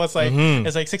wave though. It's like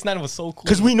 6ix9ine was so cool.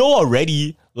 Because we know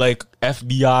already, like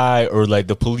FBI or like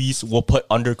the police will put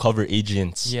undercover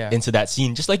agents into that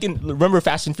scene. Just like remember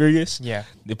Fast and Furious? Yeah.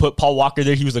 They put Paul Walker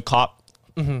there. He was a cop.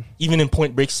 Even in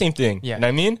Point Break, same thing. Yeah. You know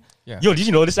what I mean? Yeah. Yo, did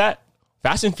you notice that?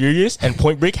 Fast and Furious and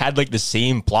Point Break had like the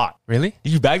same plot. Really?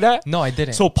 Did you bag that? No, I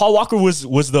didn't. So Paul Walker was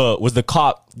the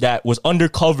cop that was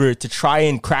undercover to try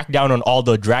and crack down on all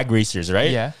the drag racers,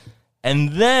 right? Yeah. And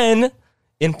then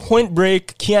in Point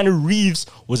Break, Keanu Reeves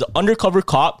was an undercover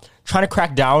cop trying to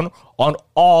crack down on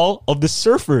all of the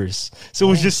surfers. So it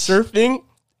was just surfing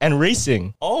and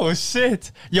racing. Oh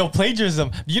shit. Yo,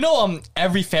 plagiarism. You know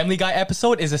every Family Guy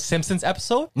episode is a Simpsons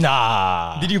episode?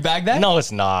 Nah. Did you bag that? No,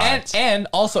 it's not. And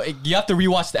also you have to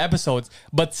rewatch the episodes,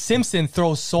 but Simpson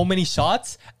throws so many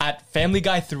shots at Family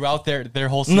Guy throughout their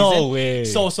whole season. No way.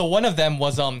 So one of them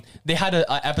was they had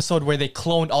a episode where they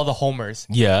cloned all the Homers.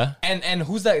 Yeah. And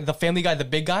who's the Family Guy, the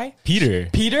big guy?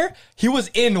 Peter, he was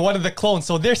in one of the clones.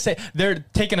 So they're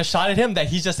taking a shot at him that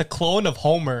he's just a clone of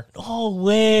Homer. Oh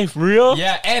way, for real?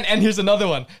 Yeah, and here's another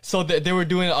one. So they were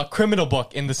doing a criminal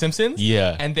book in The Simpsons.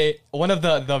 Yeah. And one of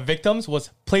the victims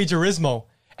was plagiarismo.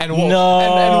 And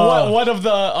No. one of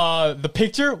the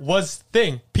picture was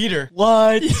Peter.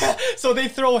 What? Yeah. So they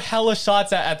throw hella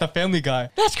shots at the Family Guy.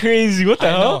 That's crazy. What the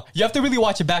I hell? know. You have to really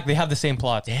watch it back. They have the same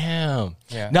plot. Damn.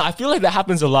 Yeah. Now I feel like that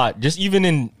happens a lot. Just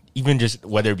even just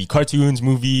whether it be cartoons,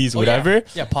 movies, whatever.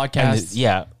 Yeah, podcasts.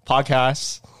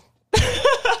 Podcasts.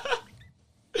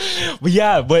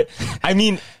 But I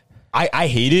mean, I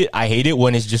hate it. I hate it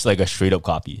when it's just like a straight up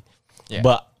copy. Yeah.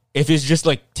 But if it's just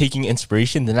like taking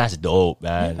inspiration, then that's dope,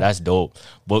 man. That's dope.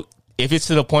 But if it's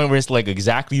to the point where it's like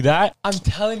exactly that, I'm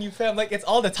telling you, fam, like it's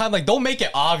all the time. Like, don't make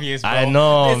it obvious, bro. I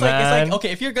know, it's man. Like,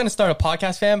 okay, if you're gonna start a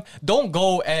podcast, fam, don't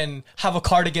go and have a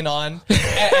cardigan on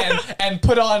and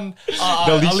put on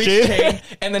a leash chain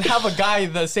and then have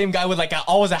the same guy with like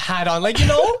always a hat on. Like, you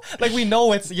know, like we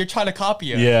know you're trying to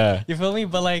copy it. Yeah. You feel me?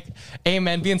 But like, hey,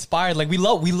 man, be inspired. Like we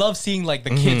love seeing like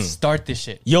the kids start this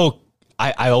shit. Yo,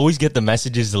 I always get the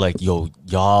messages like, yo,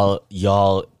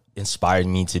 y'all inspired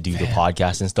me to do the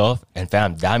podcast and stuff. And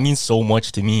fam, that means so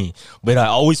much to me. But I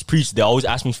always preach, they always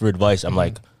ask me for advice. I'm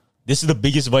like, this is the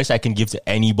biggest advice I can give to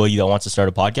anybody that wants to start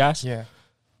a podcast. Yeah.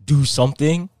 Do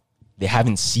something they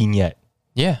haven't seen yet.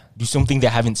 Yeah. Do something they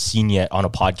haven't seen yet on a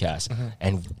podcast.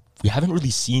 And we haven't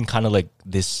really seen kind of like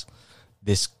this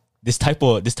type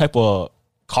of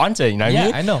content, you know what I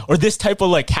mean? I know. Or this type of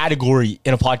like category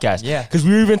in a podcast. Yeah. Because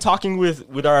we were even talking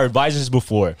with our advisors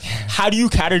before. How do you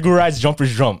categorize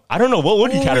Jumpers Jump? I don't know. What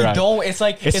would you categorize? Don't. It's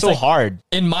so like, hard.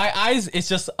 In my eyes, it's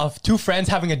just of two friends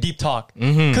having a deep talk.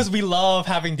 Because we love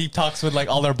having deep talks with like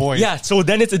all our boys. Yeah, so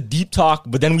then it's a deep talk,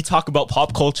 but then we talk about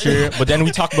pop culture, but then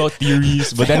we talk about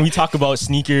theories, but then we talk about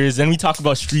sneakers, then we talk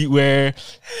about streetwear.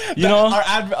 You know?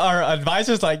 Our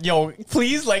advisor's like, yo,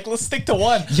 please, like, let's stick to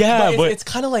one. Yeah, but it's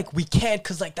kind of like we can't,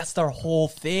 because like that's their whole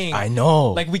thing. I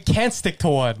know. Like we can't stick to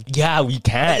one. Yeah, we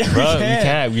can't, bro. We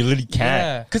can't. We literally can't.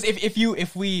 Yeah. Because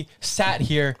if we sat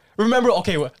here, remember,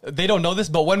 okay, they don't know this,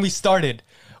 but when we started,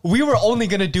 we were only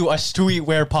going to do a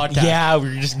streetwear podcast. Yeah, we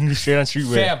were just going to straight on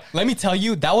streetwear. Fam, let me tell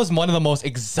you, that was one of the most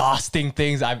exhausting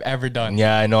things I've ever done.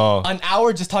 Yeah, I know. An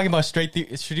hour just talking about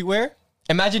streetwear.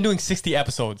 Imagine doing 60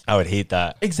 episodes. I would hate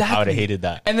that. Exactly. I would have hated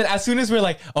that. And then as soon as we're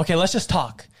like, okay, let's just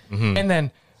talk. And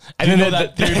then, do you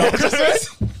know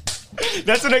Christmas?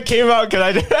 That's when it came out, because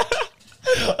I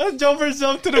did Jumpers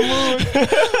Jump to the moon.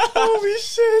 Holy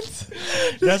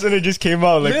shit. That's when it just came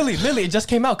out. Like, Literally, it just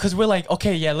came out because we're like,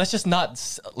 okay, yeah, let's just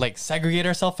not like segregate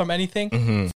ourselves from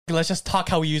anything. Let's just talk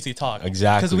how we usually talk.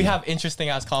 Exactly. Because we have interesting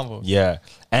ass convos. Yeah.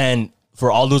 And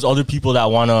for all those other people that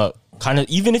want to kind of,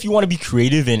 even if you want to be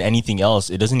creative in anything else,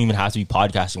 it doesn't even have to be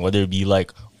podcasting, whether it be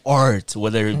like art,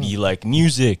 whether it be like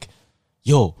music.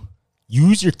 Yo,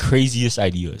 use your craziest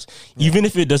ideas. Yeah. Even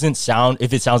if it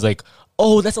sounds like,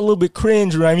 oh, that's a little bit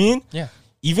cringe, you know what I mean? Yeah.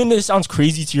 Even if it sounds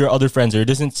crazy to your other friends or it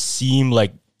doesn't seem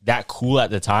like that cool at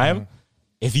the time,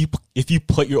 if you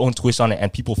put your own twist on it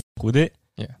and people fuck with it,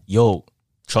 yo,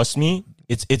 trust me,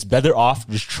 it's better off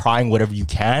just trying whatever you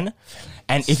can.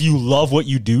 And if you love what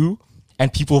you do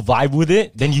and people vibe with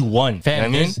it, then you won. Fam, you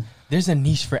know what I mean? There's a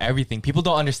niche for everything. People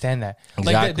don't understand that.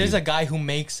 Exactly. Like there's a guy who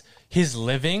makes his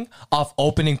living off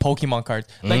opening Pokemon cards.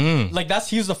 Like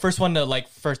he was the first one to like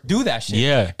first do that shit.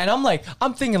 Yeah. And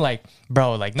I'm thinking like,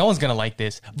 bro, like no one's gonna like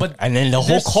this. But and then the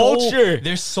whole culture.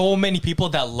 There's so many people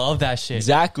that love that shit.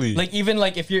 Exactly. Like even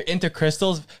like if you're into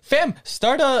crystals, fam,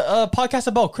 start a podcast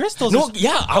about crystals. No,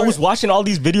 I was watching all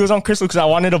these videos on crystal because I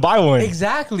wanted to buy one.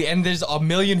 Exactly. And there's a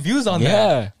million views on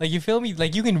that. Like you feel me?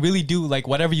 Like you can really do like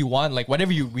whatever you want, like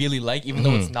whatever you really like, even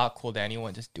though it's not cool to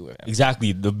anyone, just do it.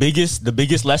 Exactly. The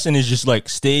biggest lesson is just like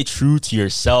stay true to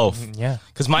yourself. Yeah.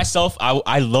 Because myself,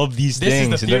 I love these things.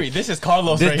 This is the theory. This is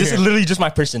Carlos right This here. is literally just my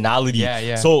personality.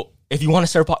 Yeah. So if you want to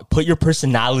start, put your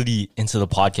personality into the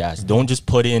podcast. Don't just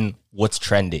put in what's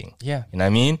trending. Yeah. You know what I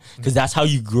mean? Because that's how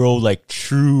you grow like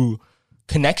true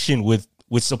connection with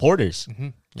supporters.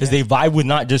 Because they vibe with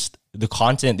not just the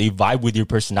content, they vibe with your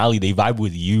personality, they vibe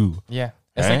with you. Yeah.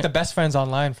 It's like the best friends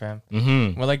online, fam.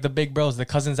 We're like the big bros, the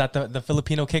cousins at the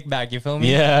Filipino kickback. You feel me?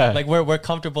 Yeah. Like we're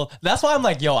comfortable. That's why I'm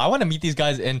like, yo, I want to meet these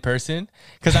guys in person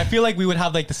because I feel like we would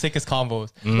have like the sickest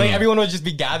combos. Like everyone would just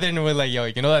be gathered and we're like, yo,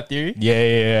 you know that theory?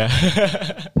 Yeah.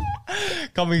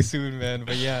 Coming soon, man.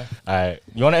 But yeah. All right.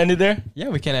 You want to end it there? Yeah,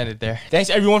 we can end it there. Thanks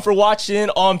everyone for watching.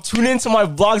 Tune in to my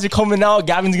vlogs are coming out.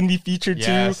 Gavin's gonna be featured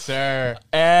too. Yes, sir.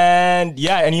 And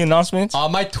yeah, any announcements?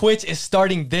 My Twitch is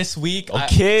starting this week.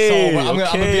 Okay. I'm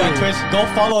gonna be on Twitch. Go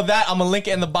follow that. I'm gonna link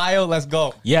it in the bio. Let's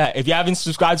go. Yeah, if you haven't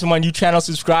subscribed to my new channel,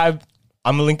 subscribe.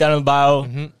 I'm gonna link that in the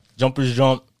bio. Jumpers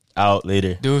jump out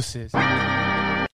later. Deuces.